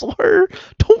the slur.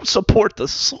 Don't support the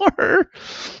slur.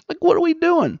 Like, what are we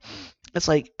doing? It's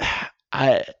like,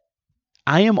 I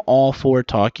I am all for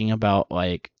talking about,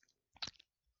 like,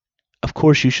 of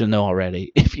course you should know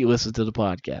already if you listen to the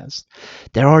podcast.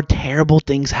 There are terrible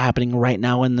things happening right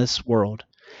now in this world.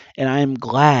 And I am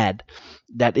glad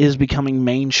that is becoming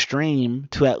mainstream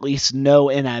to at least know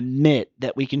and admit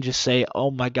that we can just say,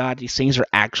 oh my God, these things are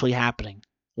actually happening.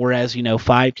 Whereas,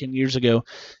 5, 10 years ago,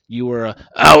 you were a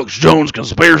Alex Jones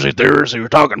conspiracy theorist. You were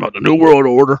talking about the New World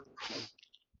Order.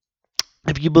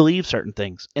 If you believe certain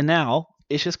things. And now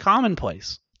it's just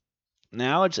commonplace.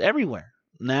 Now it's everywhere.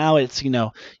 Now it's,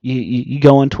 you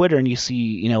go on Twitter and you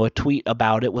see, a tweet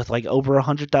about it with like over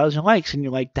 100,000 likes, and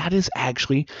you're like, that is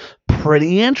actually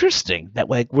pretty interesting that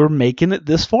like we're making it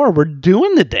this far. We're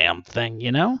doing the damn thing.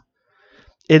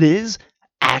 It is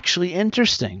actually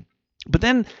interesting. But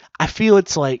then I feel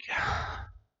it's like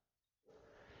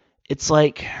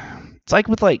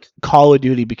with like Call of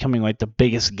Duty becoming like the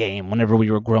biggest game whenever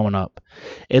we were growing up.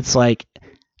 It's like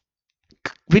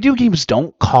video games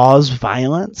don't cause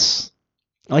violence.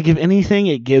 Like, if anything,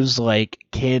 it gives like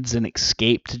kids an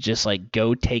escape to just like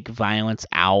go take violence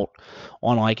out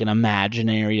on like an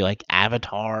imaginary like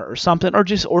avatar or something, or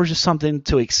just something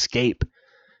to escape.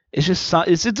 It's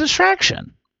a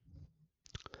distraction.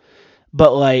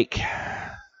 But like,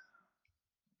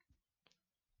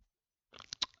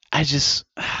 I just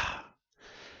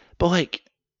but like,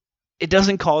 it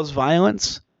doesn't cause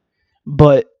violence,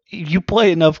 but you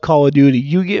play enough Call of Duty,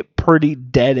 you get pretty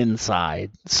dead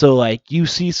inside. So like, you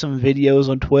see some videos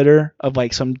on Twitter of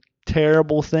like some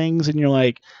terrible things, and you're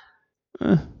like,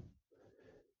 eh.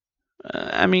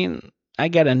 I mean, I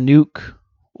got a nuke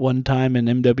one time in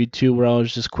MW2 where I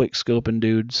was just quick scoping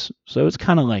dudes, so it's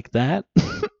kind of like that.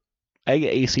 I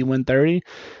get AC 130.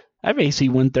 I've AC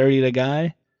 130 a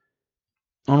guy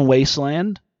on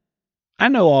Wasteland. I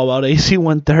know all about AC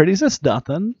 130s. It's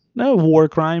nothing. No war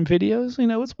crime videos.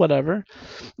 It's whatever.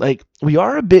 Like, we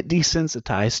are a bit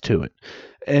desensitized to it.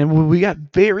 And we got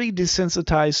very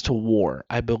desensitized to war,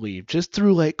 I believe, just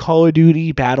through like Call of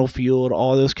Duty, Battlefield,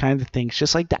 all those kinds of things.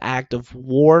 Just like the act of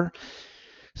war,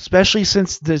 especially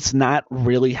since it's not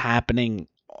really happening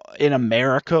in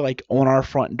America, like on our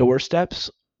front doorsteps.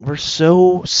 We're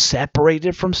so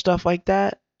separated from stuff like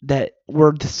that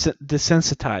we're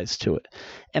desensitized to it.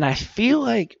 And I feel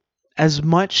like, as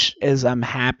much as I'm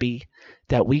happy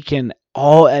that we can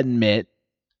all admit,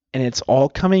 and it's all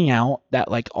coming out,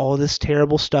 that like all this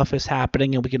terrible stuff is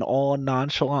happening, and we can all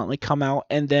nonchalantly come out,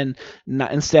 and then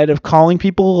not, instead of calling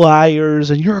people liars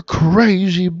and you're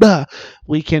crazy, blah,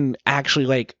 we can actually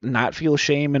like not feel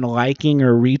shame in liking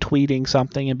or retweeting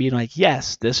something and being like,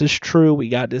 yes, this is true,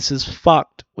 this is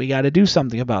fucked, we got to do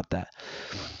something about that.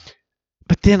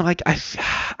 But then, like,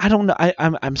 I don't know.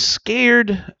 I'm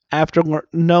scared after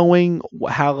knowing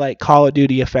how like Call of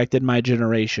Duty affected my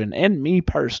generation and me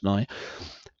personally.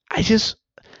 I just,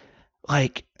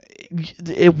 like,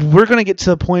 if we're gonna get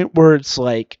to the point where it's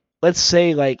like, let's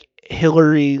say like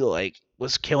Hillary like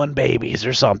was killing babies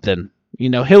or something.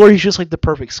 Hillary's just like the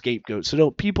perfect scapegoat. So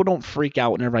people don't freak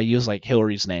out whenever I use like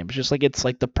Hillary's name. It's just like it's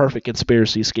like the perfect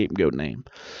conspiracy scapegoat name.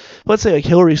 Let's say like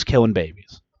Hillary's killing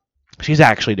babies. She's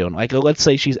actually doing, like, let's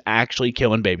say she's actually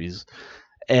killing babies,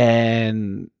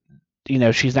 and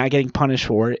she's not getting punished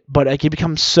for it, but like it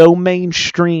becomes so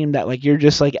mainstream that like you're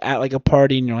just like at like a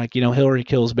party and you're like, Hillary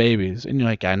kills babies, and you're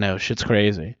like, I know, shit's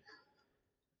crazy.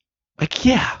 Like,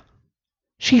 yeah,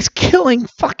 she's killing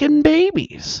fucking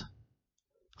babies.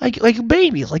 Like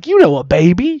babies, like, a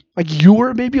baby, like you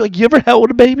were a baby, like you ever held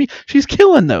a baby? She's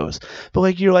killing those. But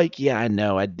like, you're like, yeah, I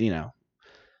know,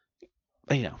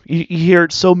 you hear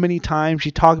it so many times.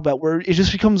 You talk about where it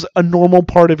just becomes a normal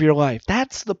part of your life.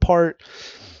 That's the part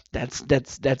that's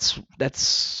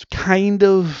kind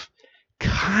of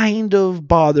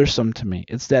bothersome to me.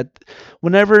 It's that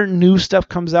whenever new stuff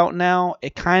comes out now,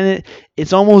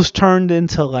 it's almost turned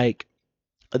into like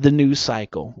the news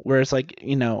cycle, where it's like,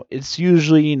 it's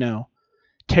usually,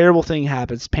 terrible thing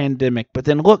happens, pandemic. But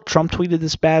then look, Trump tweeted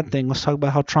this bad thing. Let's talk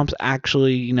about how Trump's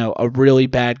actually, a really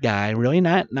bad guy. Really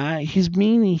not. He's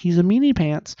meanie. He's a meanie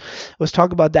pants. Let's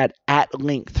talk about that at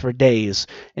length for days.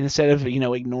 And instead of,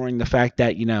 ignoring the fact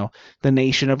that, the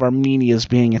nation of Armenia is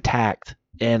being attacked.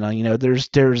 And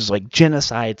there's like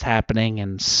genocides happening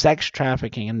and sex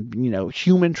trafficking and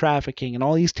human trafficking and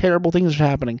all these terrible things are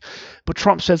happening. But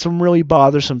Trump said some really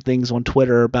bothersome things on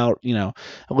Twitter about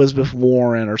Elizabeth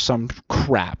Warren or some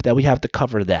crap that we have to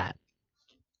cover that.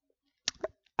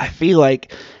 I feel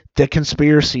like the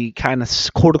conspiracy kind of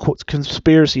quote unquote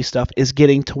conspiracy stuff is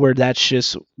getting to where that's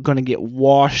just going to get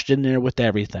washed in there with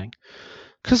everything.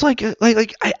 Because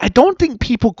I don't think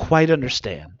people quite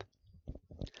understand.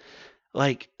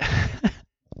 Like,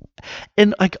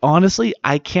 and like honestly,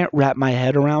 I can't wrap my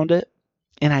head around it.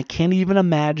 And I can't even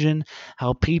imagine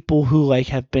how people who like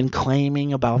have been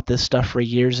claiming about this stuff for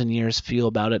years and years feel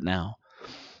about it now.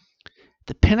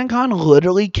 The Pentagon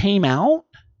literally came out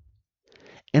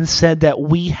and said that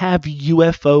we have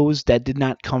UFOs that did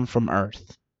not come from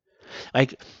Earth.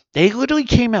 Like, they literally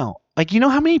came out. Like, you know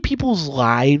how many people's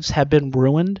lives have been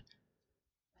ruined?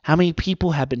 How many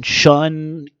people have been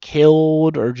shunned,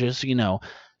 killed, or just,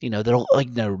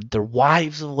 their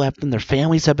wives have left them, their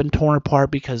families have been torn apart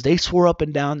because they swore up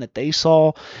and down that they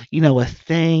saw, a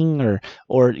thing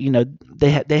or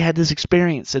they had this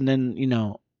experience and then,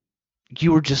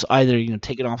 you were just either,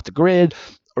 taken off the grid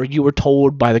or you were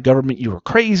told by the government you were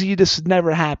crazy, this has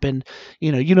never happened,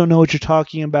 you don't know what you're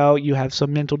talking about, you have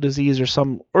some mental disease or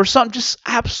some just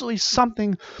absolutely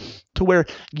something to where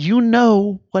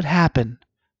what happened.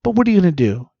 But what are you going to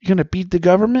do? You're going to beat the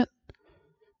government?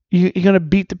 You're going to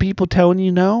beat the people telling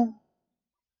you no?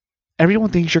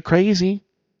 Everyone thinks you're crazy.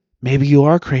 Maybe you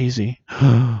are crazy.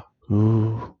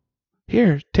 Ooh.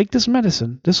 Here, take this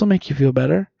medicine. This will make you feel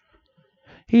better.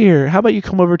 Here, how about you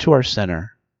come over to our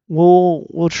center?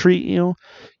 We'll treat you,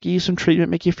 give you some treatment,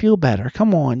 make you feel better.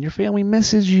 Come on, your family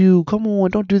misses you. Come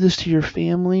on, don't do this to your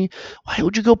family. Why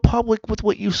would you go public with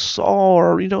what you saw?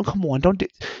 Or come on, don't do.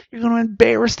 You're gonna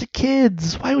embarrass the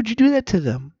kids. Why would you do that to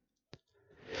them?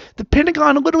 The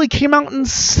Pentagon literally came out and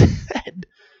said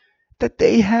that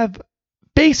they have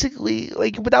basically,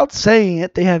 like without saying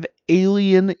it, they have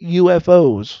alien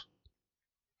UFOs.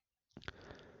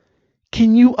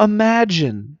 Can you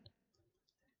imagine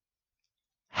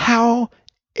how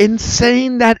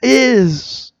insane that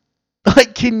is?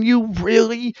 Like, can you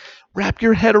really wrap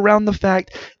your head around the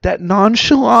fact that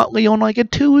nonchalantly on like a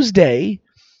Tuesday,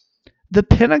 the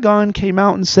Pentagon came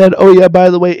out and said, oh yeah, by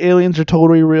the way, aliens are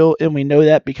totally real, and we know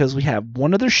that because we have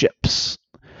one of their ships.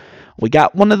 We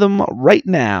got one of them right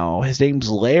now. His name's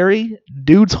Larry.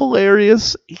 Dude's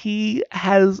hilarious. He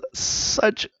has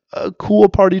such a cool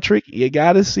party trick. You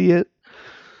gotta see it.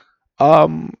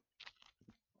 Um,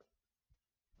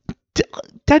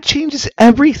 that changes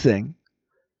everything.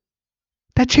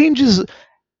 That changes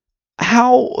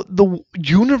how the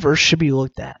universe should be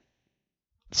looked at.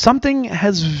 Something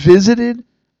has visited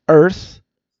Earth,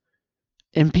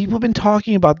 and people have been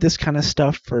talking about this kind of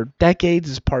stuff for decades.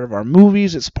 It's part of our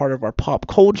movies, it's part of our pop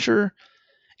culture,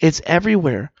 it's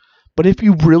everywhere. But if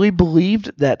you really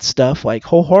believed that stuff, like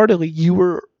wholeheartedly, you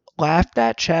were laughed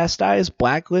at, chastised,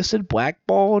 blacklisted,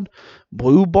 blackballed,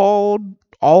 blueballed,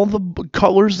 all the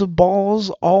colors of balls,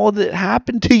 all that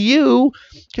happened to you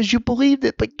because you believed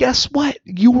it. But guess what?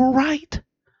 You were right.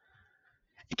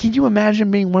 Can you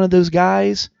imagine being one of those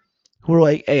guys who are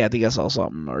like, hey, I think I saw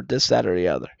something, or this, that, or the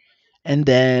other? And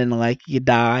then, like, you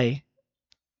die,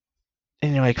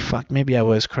 and you're like, fuck, maybe I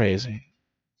was crazy.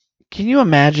 Can you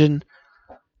imagine?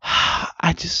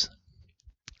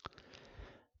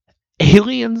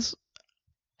 Aliens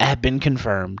have been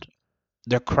confirmed.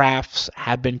 Their crafts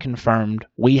have been confirmed.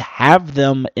 We have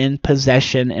them in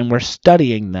possession, and we're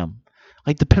studying them.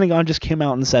 Like, the Pentagon just came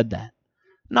out and said that.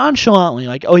 Nonchalantly,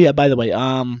 like, oh yeah, by the way,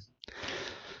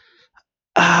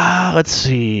 let's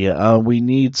see. We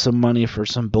need some money for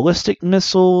some ballistic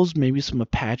missiles, maybe some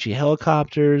Apache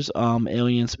helicopters.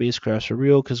 Alien spacecrafts are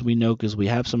real because we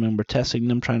have some and we're testing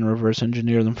them, trying to reverse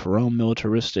engineer them for our own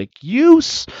militaristic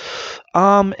use.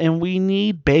 And we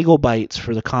need bagel bites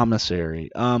for the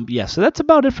commissary. Yeah, so that's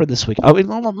about it for this week. Oh, wait,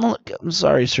 no, I'm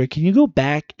sorry, sir. Can you go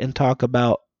back and talk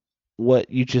about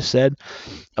what you just said?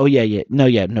 Oh yeah.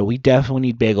 No. We definitely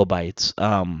need bagel bites.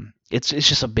 It's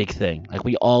just a big thing. Like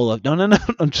we all love. No.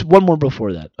 Just one more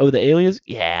before that. Oh, the aliens.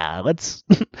 Yeah, let's.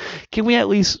 Can we at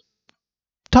least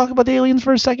talk about the aliens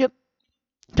for a second?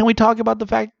 Can we talk about the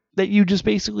fact that you just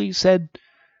basically said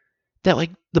that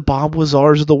like the Bob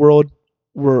Lazars of the world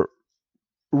were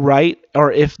right,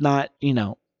 or if not,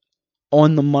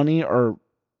 on the money, or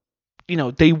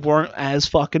they weren't as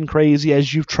fucking crazy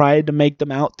as you've tried to make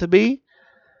them out to be.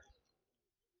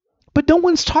 But no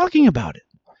one's talking about it.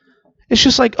 It's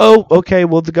just like, oh, okay,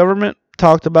 well, the government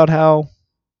talked about how,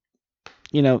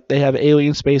 they have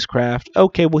alien spacecraft.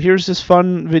 Okay, well, here's this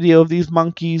fun video of these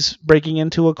monkeys breaking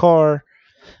into a car.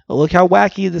 Oh, look how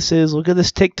wacky this is. Look at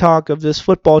this TikTok of this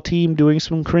football team doing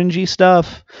some cringy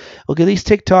stuff. Look at these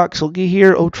TikToks. Look at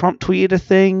here. Oh, Trump tweeted a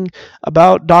thing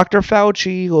about Dr.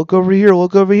 Fauci. Look over here.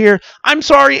 Look over here. I'm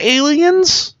sorry,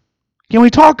 aliens? Can we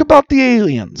talk about the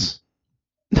aliens?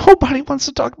 Nobody wants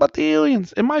to talk about the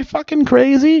aliens. Am I fucking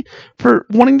crazy for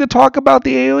wanting to talk about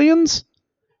the aliens?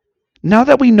 Now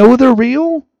that we know they're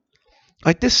real?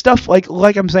 Like this stuff, like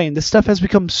I'm saying, this stuff has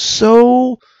become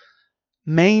so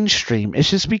mainstream. It's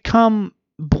just become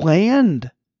bland.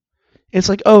 It's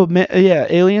like, oh, yeah,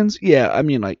 aliens? Yeah, I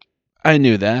mean, like, I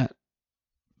knew that.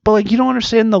 But, like, you don't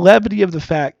understand the levity of the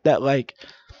fact that, like,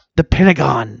 the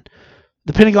Pentagon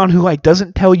who, like,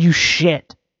 doesn't tell you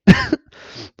shit.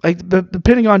 Like, the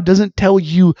Pentagon doesn't tell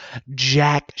you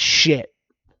jack shit.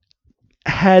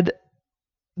 Had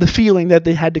the feeling that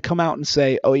they had to come out and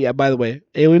say, oh, yeah, by the way,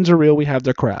 aliens are real. We have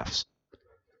their crafts.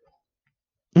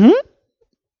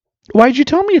 Why'd you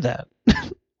tell me that?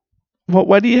 Well,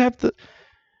 why do you have to?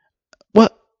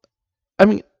 What? I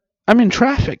mean, I'm in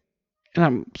traffic and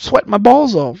I'm sweating my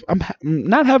balls off. I'm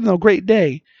not having a great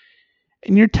day.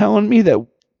 And you're telling me that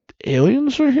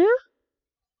aliens are here?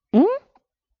 Hmm?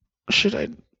 Should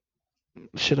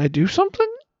I do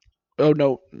something? Oh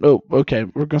no. Okay,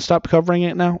 we're gonna stop covering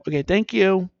it now. Okay, thank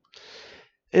you.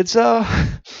 It's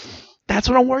that's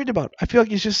what I'm worried about. I feel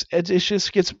like it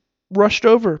just gets brushed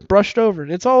over.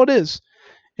 That's all it is.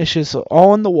 It's just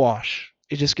all in the wash.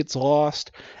 It just gets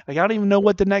lost. Like, I don't even know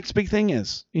what the next big thing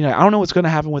is. I don't know what's going to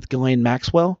happen with Ghislaine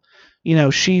Maxwell.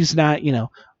 She's not.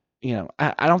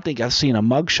 I don't think I've seen a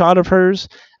mugshot of hers.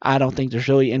 I don't think there's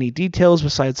really any details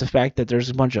besides the fact that there's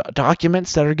a bunch of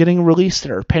documents that are getting released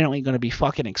that are apparently going to be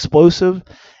fucking explosive,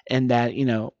 and that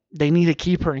they need to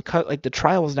keep her in cut. Like, the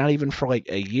trial is not even for like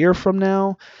a year from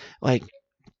now. Like,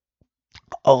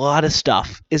 a lot of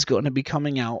stuff is going to be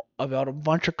coming out about a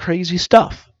bunch of crazy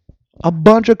stuff. A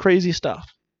bunch of crazy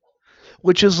stuff.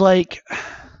 Which is like,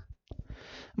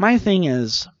 my thing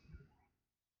is,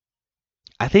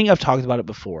 I think I've talked about it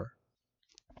before,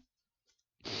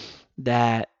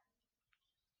 that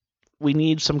we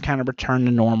need some kind of return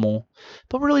to normal.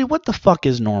 But really, what the fuck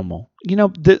is normal?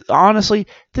 Honestly,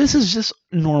 this is just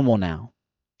normal now.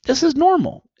 This is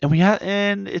normal.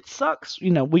 And it sucks.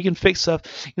 We can fix stuff.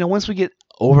 Once we get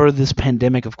over this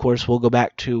pandemic, of course, we'll go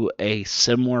back to a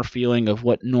similar feeling of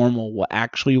what normal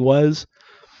actually was.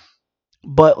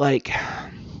 But, like,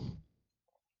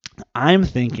 I'm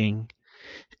thinking,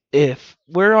 if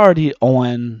we're already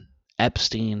on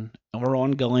Epstein and we're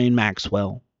on Ghislaine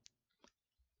Maxwell,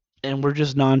 and we're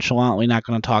just nonchalantly not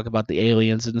going to talk about the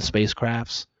aliens and the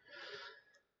spacecrafts,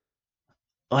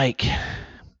 like,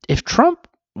 if Trump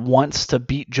wants to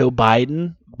beat Joe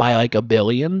Biden by like a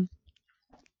billion,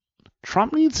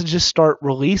 Trump needs to just start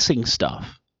releasing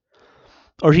stuff.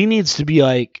 Or he needs to be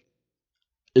like,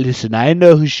 listen, I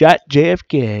know who shot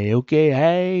JFK,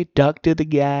 okay? I talked to the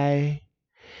guy.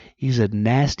 He's a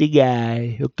nasty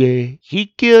guy, okay? He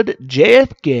killed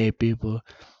JFK, people.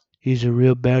 He's a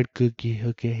real bad cookie,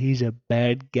 okay? He's a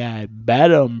bad guy,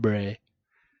 bad hombre.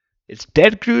 It's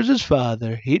Ted Cruz's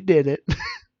father. He did it.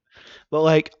 But,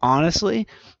 like, honestly,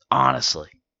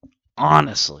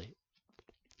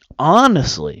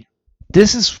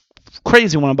 this is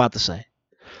crazy what I'm about to say.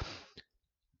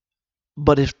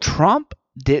 But if Trump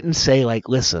didn't say, like,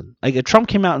 listen, like, if Trump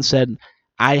came out and said,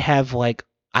 I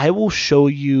will show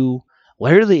you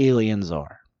where the aliens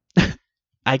are.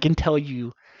 I can tell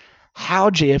you how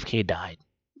JFK died.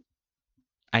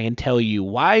 I can tell you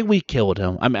why we killed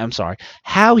him. I'm sorry,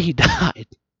 how he died.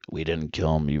 We didn't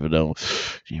kill him, even though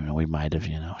we might have,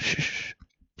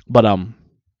 But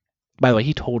by the way,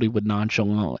 he totally would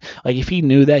nonchalantly, like, if he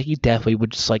knew that, he definitely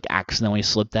would just like accidentally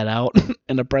slip that out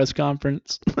in a press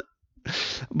conference.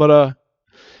 But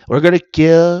we're gonna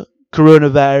kill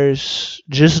coronavirus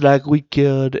just like we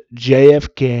killed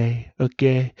JFK.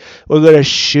 Okay, we're gonna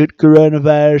shoot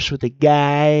coronavirus with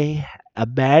a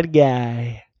bad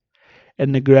guy,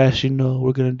 in the grass.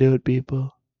 We're gonna do it,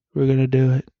 people. We're gonna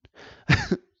do it.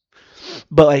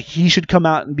 But, like, he should come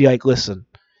out and be like, listen,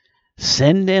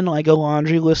 send in like a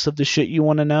laundry list of the shit you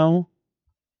want to know.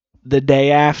 The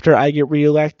day after I get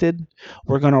reelected,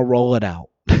 we're gonna roll it out.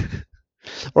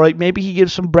 Or, like, maybe he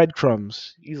gives some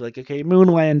breadcrumbs. He's like, okay, moon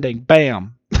landing,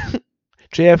 bam.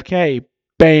 JFK,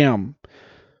 bam.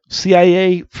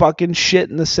 CIA fucking shit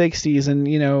in the 60s, and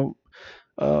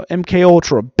MK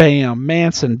Ultra, bam.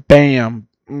 Manson, bam.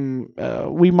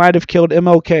 We might have killed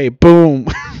MLK, boom.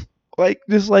 Like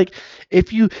just like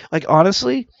if you like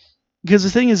honestly, because the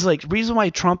thing is like the reason why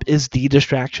Trump is the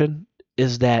distraction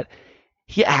is that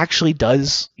he actually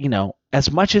does,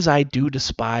 as much as I do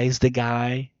despise the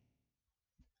guy,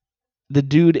 the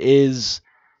dude is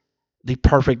the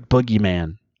perfect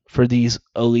boogeyman for these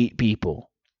elite people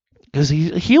because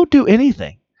he'll do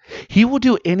anything. He will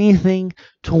do anything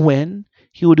to win.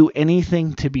 He will do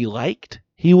anything to be liked.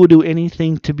 He will do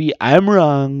anything to be I'm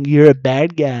wrong, you're a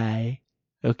bad guy.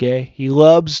 Okay? He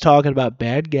loves talking about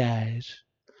bad guys.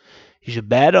 He's a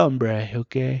bad hombre,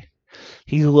 okay?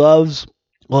 He loves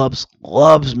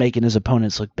making his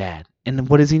opponents look bad. And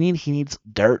what does he need? He needs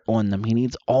dirt on them. He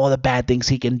needs all the bad things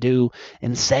he can do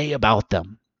and say about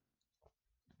them.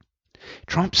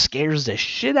 Trump scares the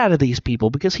shit out of these people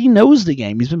because he knows the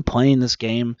game. He's been playing this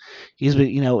game. He's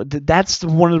been, that's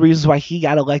one of the reasons why he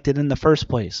got elected in the first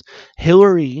place.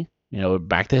 Hillary,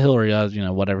 back to Hillary,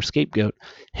 whatever scapegoat.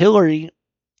 Hillary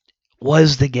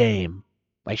was the game.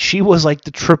 Like she was like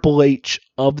the Triple H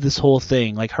of this whole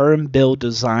thing. Like her and Bill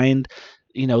designed,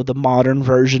 the modern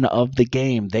version of the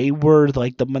game. They were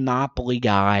like the Monopoly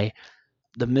guy,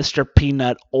 the Mr.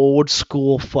 Peanut old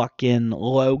school fucking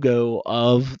logo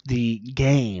of the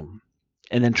game.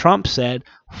 And then Trump said,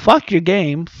 fuck your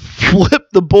game, flip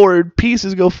the board,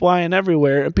 pieces go flying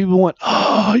everywhere, and people went,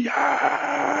 oh,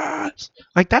 yes.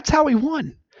 Like, that's how he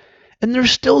won. And they're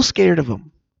still scared of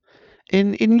him.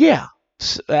 And yeah,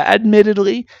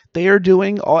 admittedly, they are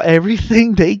doing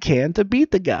everything they can to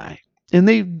beat the guy.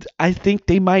 And I think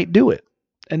they might do it.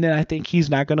 And then I think he's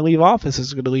not going to leave office.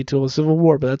 It's going to lead to a civil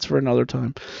war, but that's for another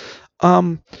time.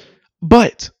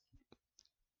 But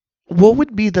what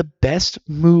would be the best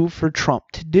move for Trump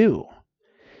to do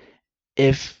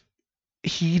if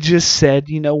he just said,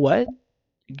 you know what?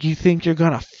 You think you're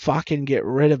gonna fucking get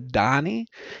rid of Donnie?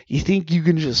 You think you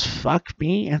can just fuck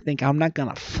me and think I'm not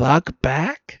gonna fuck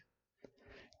back?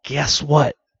 Guess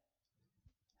what?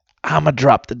 I'ma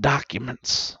drop the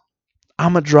documents.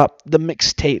 I'm gonna drop the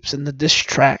mixtapes and the diss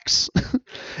tracks,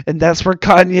 and that's where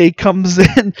Kanye comes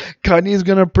in. Kanye's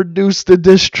gonna produce the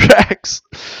diss tracks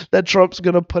that Trump's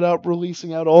gonna put out,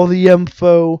 releasing out all the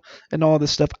info and all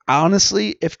this stuff.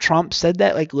 Honestly, if Trump said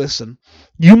that, like, listen,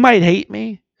 you might hate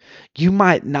me, you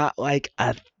might not like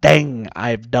a thing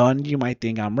I've done. You might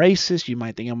think I'm racist. You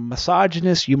might think I'm a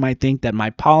misogynist. You might think that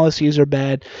my policies are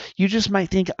bad. You just might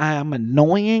think I'm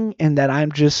annoying and that I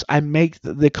make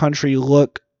the country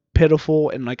look pitiful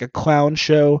and like a clown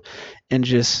show and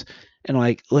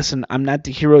like, listen, I'm not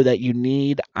the hero that you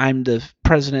need. I'm the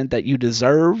president that you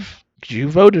deserve because you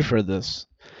voted for this.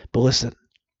 But listen,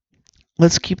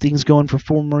 let's keep things going for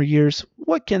 4 more years.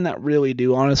 What can that really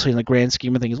do, honestly, in the grand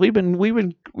scheme of things? We've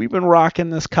been rocking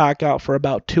this cock out for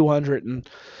about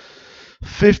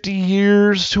 250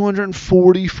 years,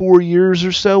 244 years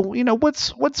or so.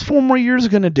 What's 4 more years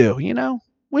gonna do?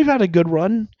 We've had a good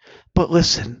run, but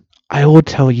listen, I will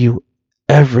tell you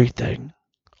everything,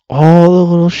 all the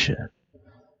little shit,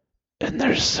 and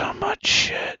there's so much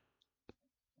shit.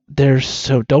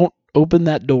 Don't open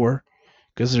that door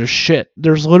because there's shit.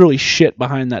 There's literally shit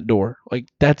behind that door. Like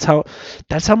that's how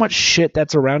much shit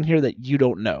that's around here that you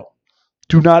don't know.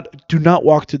 Do not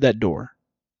walk through that door.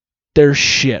 There's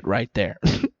shit right there.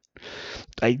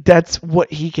 Like that's what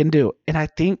he can do. And I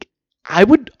think I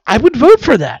would vote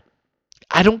for that.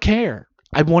 I don't care.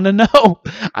 I want to know.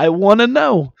 I want to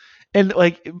know. And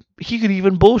like he could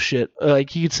even bullshit. Like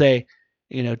he could say,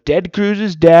 Ted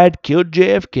Cruz's dad killed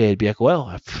JFK. I'd be like,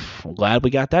 well, I'm glad we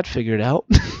got that figured out.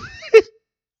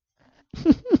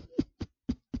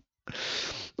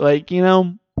 Like,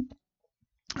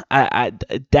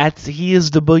 that's he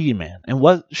is the boogeyman. And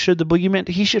what should the boogeyman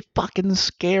do? He should fucking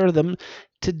scare them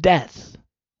to death.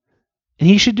 And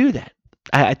he should do that.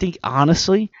 I think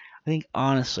honestly,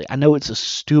 I know it's a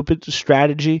stupid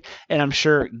strategy, and I'm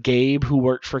sure Gabe, who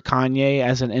worked for Kanye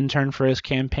as an intern for his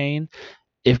campaign,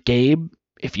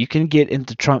 if you can get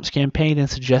into Trump's campaign and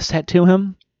suggest that to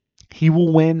him, he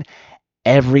will win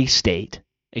every state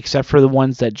except for the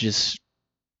ones that just,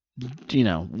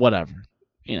 whatever.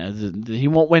 He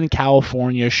won't win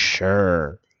California,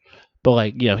 sure, but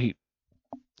like,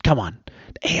 come on,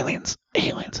 aliens.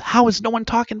 How is no one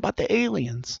talking about the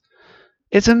aliens?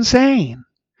 It's insane.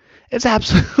 It's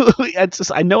absolutely. It's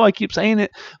just. I know I keep saying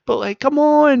it, but like, come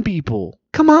on, people,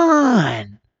 come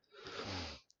on.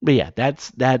 But yeah,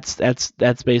 that's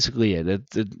basically it.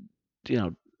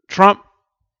 Trump,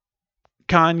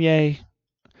 Kanye.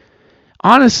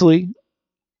 Honestly,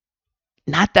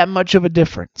 not that much of a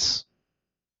difference.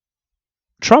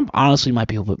 Trump honestly might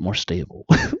be a little bit more stable,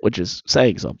 which is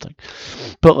saying something.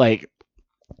 But like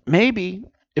maybe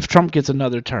if Trump gets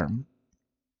another term,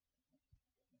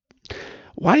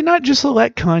 why not just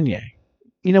elect Kanye?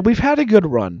 We've had a good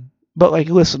run, but like,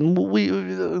 listen,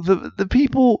 the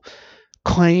people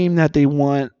claim that they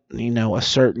want a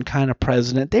certain kind of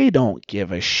president. They don't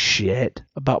give a shit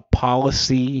about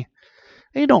policy.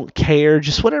 They don't care.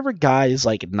 Just whatever guy is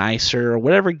like nicer or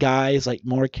whatever guy is like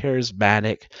more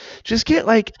charismatic. Just get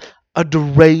like a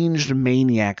deranged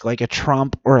maniac like a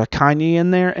Trump or a Kanye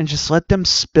in there and just let them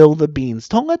spill the beans.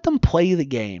 Don't let them play the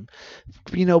game.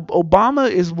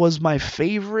 Obama was my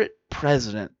favorite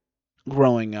president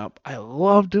growing up. I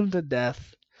loved him to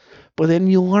death. But then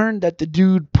you learn that the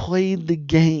dude played the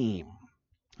game.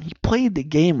 He played the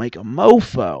game like a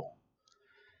mofo.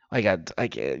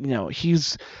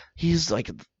 He's like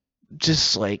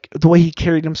just like the way he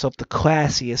carried himself, the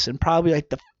classiest and probably like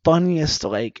the funniest,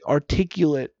 like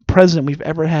articulate president we've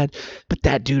ever had. But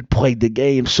that dude played the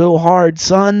game so hard,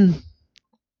 son.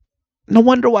 No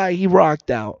wonder why he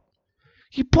rocked out.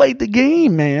 He played the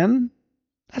game, man.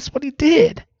 That's what he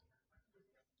did.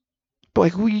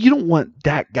 But like, you don't want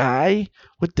that guy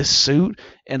with the suit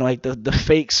and like the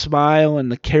fake smile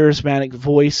and the charismatic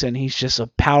voice, and he's just a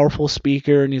powerful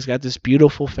speaker and he's got this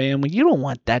beautiful family. You don't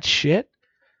want that shit.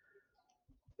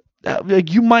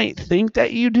 Like, you might think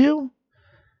that you do,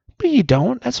 but you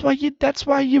don't. That's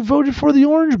why you voted for the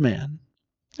Orange Man.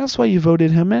 That's why you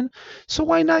voted him in. So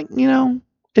why not?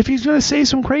 If he's gonna say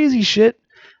some crazy shit,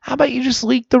 how about you just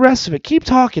leak the rest of it? Keep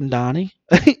talking, Donnie.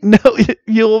 No,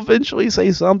 you'll eventually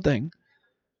say something.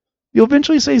 You'll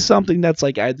eventually say something that's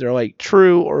like either like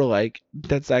true or like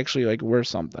that's actually like worth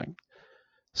something.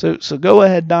 So go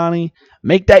ahead, Donnie.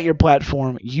 Make that your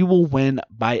platform. You will win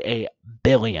by a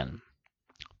billion.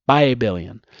 By a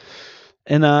billion.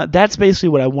 And that's basically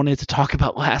what I wanted to talk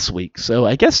about last week. So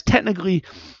I guess technically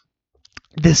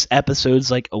this episode's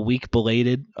like a week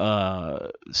belated,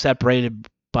 separated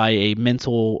by a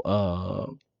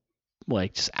mental,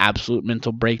 like just absolute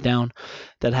mental breakdown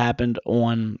that happened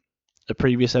on the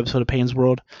previous episode of Payne's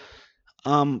World.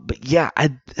 But yeah,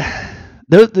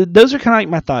 those are kind of like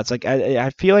my thoughts. Like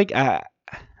I feel like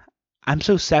I'm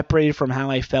so separated from how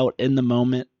I felt in the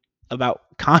moment about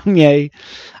Kanye.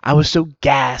 I was so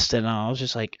gassed and I was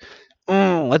just like,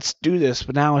 let's do this.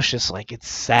 But now it's just like, it's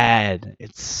sad.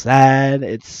 It's sad.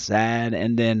 It's sad.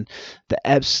 And then the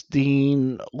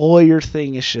Epstein lawyer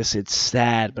thing is just, it's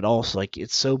sad, but also like,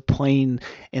 it's so plain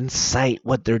in sight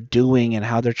what they're doing and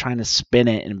how they're trying to spin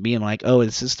it and being like, oh,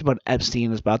 it's just about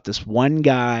Epstein. It's about this one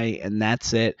guy and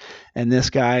that's it. And this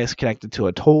guy is connected to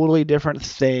a totally different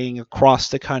thing across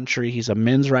the country. He's a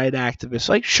men's rights activist.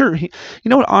 Like, sure, you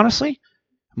know what, honestly,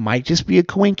 might just be a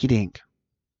coinky dink.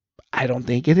 I don't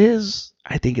think it is.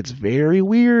 I think it's very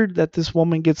weird that this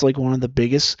woman gets like one of the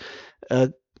biggest uh,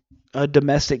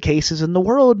 domestic cases in the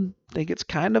world. I think it's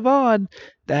kind of odd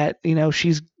that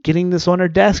she's getting this on her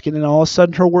desk and then all of a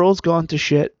sudden her world's gone to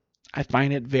shit. I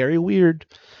find it very weird.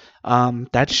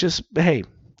 That's just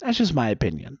my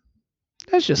opinion.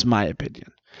 That's just my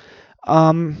opinion.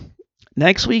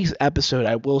 Next week's episode,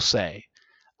 I will say,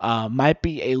 might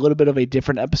be a little bit of a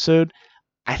different episode.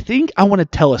 I think I want to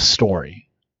tell a story.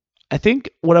 I think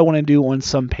what I want to do on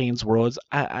some Payne's Worlds,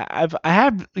 I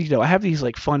have these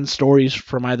like fun stories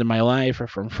from either my life or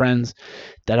from friends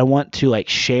that I want to like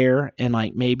share and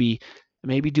like maybe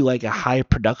do like a high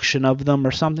production of them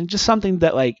or something, just something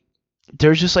that like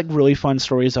there's just like really fun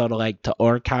stories I would like to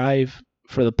archive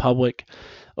for the public,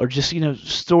 or just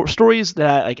stories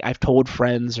that like I've told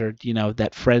friends or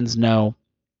that friends know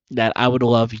that I would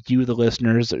love you, the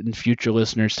listeners, and future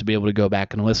listeners to be able to go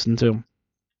back and listen to.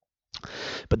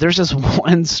 But there's just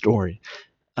one story.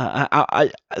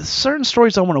 Certain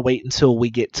stories I want to wait until we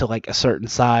get to like a certain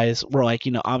size. We're like,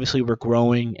 obviously we're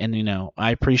growing, and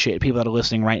I appreciate people that are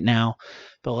listening right now.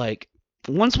 But like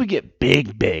once we get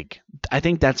big, I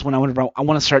think that's when I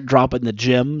want to start dropping the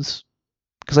gems,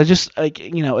 because I just like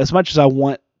as much as I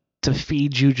want to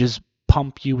feed you, just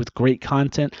pump you with great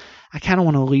content, I kind of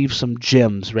want to leave some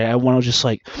gems, right? I want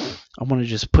to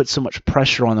just put so much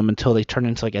pressure on them until they turn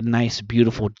into like a nice,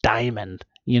 beautiful diamond,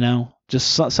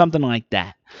 just something like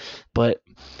that. But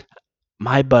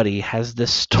my buddy has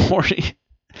this story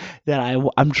that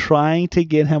I'm trying to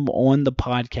get him on the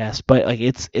podcast, but like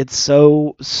it's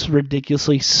so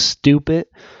ridiculously stupid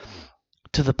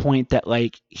to the point that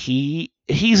like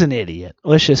he's an idiot.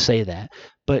 Let's just say that.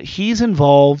 But he's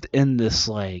involved in this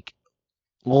like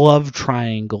love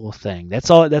triangle thing.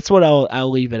 That's all. That's what I'll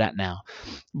leave it at now.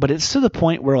 But it's to the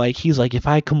point where like he's like, if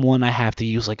I come on, I have to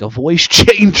use like a voice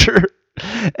changer.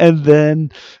 But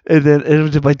then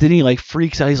he like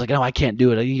freaks out. He's like, no, I can't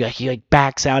do it. He like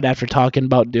backs out after talking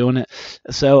about doing it.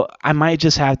 So I might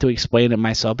just have to explain it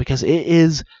myself because it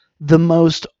is the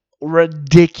most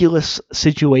ridiculous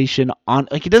situation on,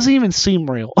 like, it doesn't even seem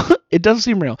real. It doesn't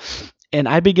seem real. And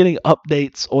I've been getting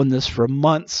updates on this for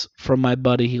months from my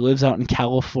buddy. He lives out in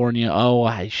California. Oh,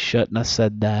 I shouldn't have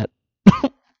said that.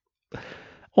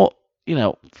 Well,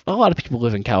 a lot of people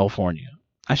live in California.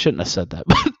 I shouldn't have said that,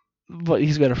 but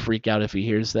he's gonna freak out if he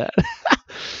hears that.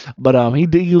 But he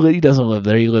doesn't live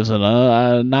there. He lives in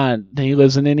not he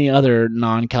lives in any other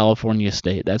non-California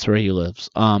state. That's where he lives.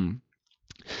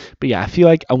 But yeah, I feel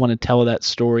like I want to tell that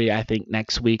story. I think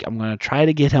next week I'm going to try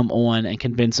to get him on and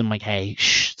convince him, like, hey,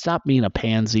 stop being a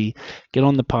pansy. Get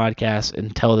on the podcast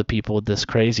and tell the people this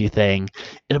crazy thing.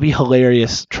 It'll be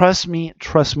hilarious. Trust me,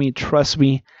 trust me, trust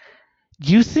me.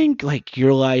 Do you think, like,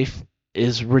 your life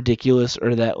is ridiculous,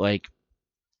 or that, like,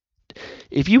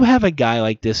 if you have a guy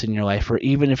like this in your life, or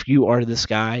even if you are this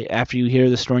guy, after you hear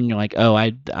the story and you're like, oh,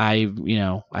 I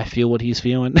feel what he's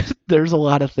feeling, there's a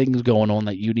lot of things going on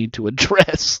that you need to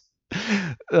address.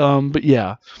 But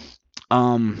yeah,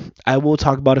 I will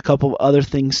talk about a couple of other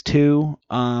things too.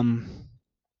 I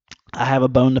have a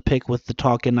bone to pick with the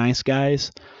Talking Nice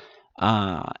guys.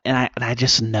 And I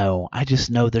just know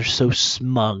they're so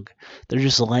smug. They're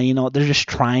just they're just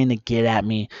trying to get at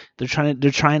me. They're trying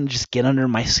to just get under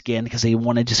my skin because they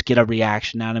want to just get a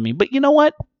reaction out of me. But you know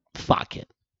what? Fuck it.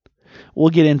 We'll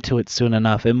get into it soon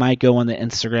enough. It might go on the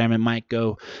Instagram. It might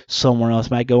go somewhere else.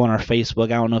 It might go on our Facebook.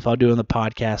 I don't know if I'll do it on the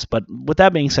podcast. But with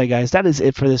that being said, guys, that is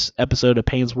it for this episode of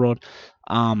Payne's World.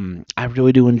 I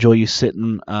really do enjoy you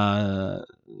sitting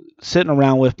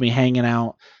around with me, hanging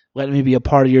out, letting me be a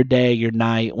part of your day, your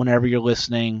night, whenever you're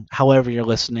listening, however you're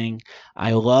listening.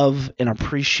 I love and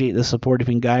appreciate the support. If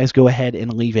you guys go ahead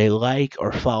and leave a like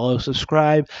or follow,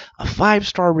 subscribe, a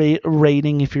 5-star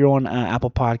rating if you're on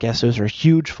Apple Podcasts. Those are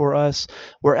huge for us.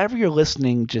 Wherever you're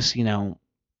listening, just,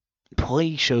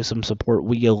 please show some support.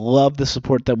 We love the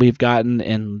support that we've gotten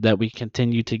and that we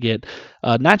continue to get,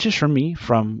 not just from me,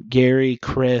 from Gary,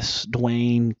 Chris,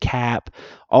 Dwayne, Cap,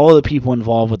 all the people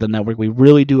involved with the network. We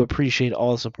really do appreciate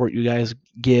all the support you guys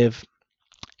give.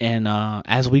 And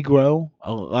as we grow,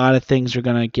 a lot of things are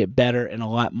going to get better and a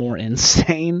lot more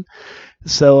insane.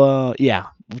 So, yeah,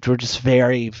 we're just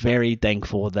very, very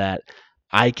thankful that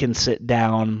I can sit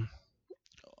down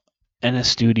in a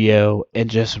studio and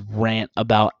just rant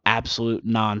about absolute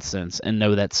nonsense and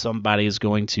know that somebody is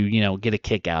going to, get a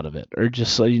kick out of it, or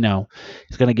just,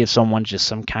 it's going to give someone just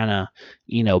some kind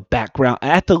of, background,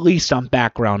 at the least some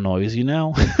background noise,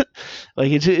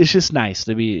 like it's just nice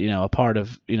to be, a part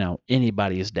of,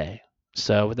 anybody's day.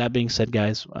 So with that being said,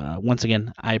 guys, once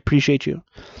again, I appreciate you.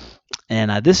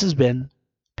 And this has been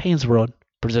Payne's World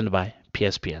presented by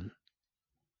PSPN.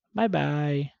 Bye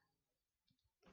bye.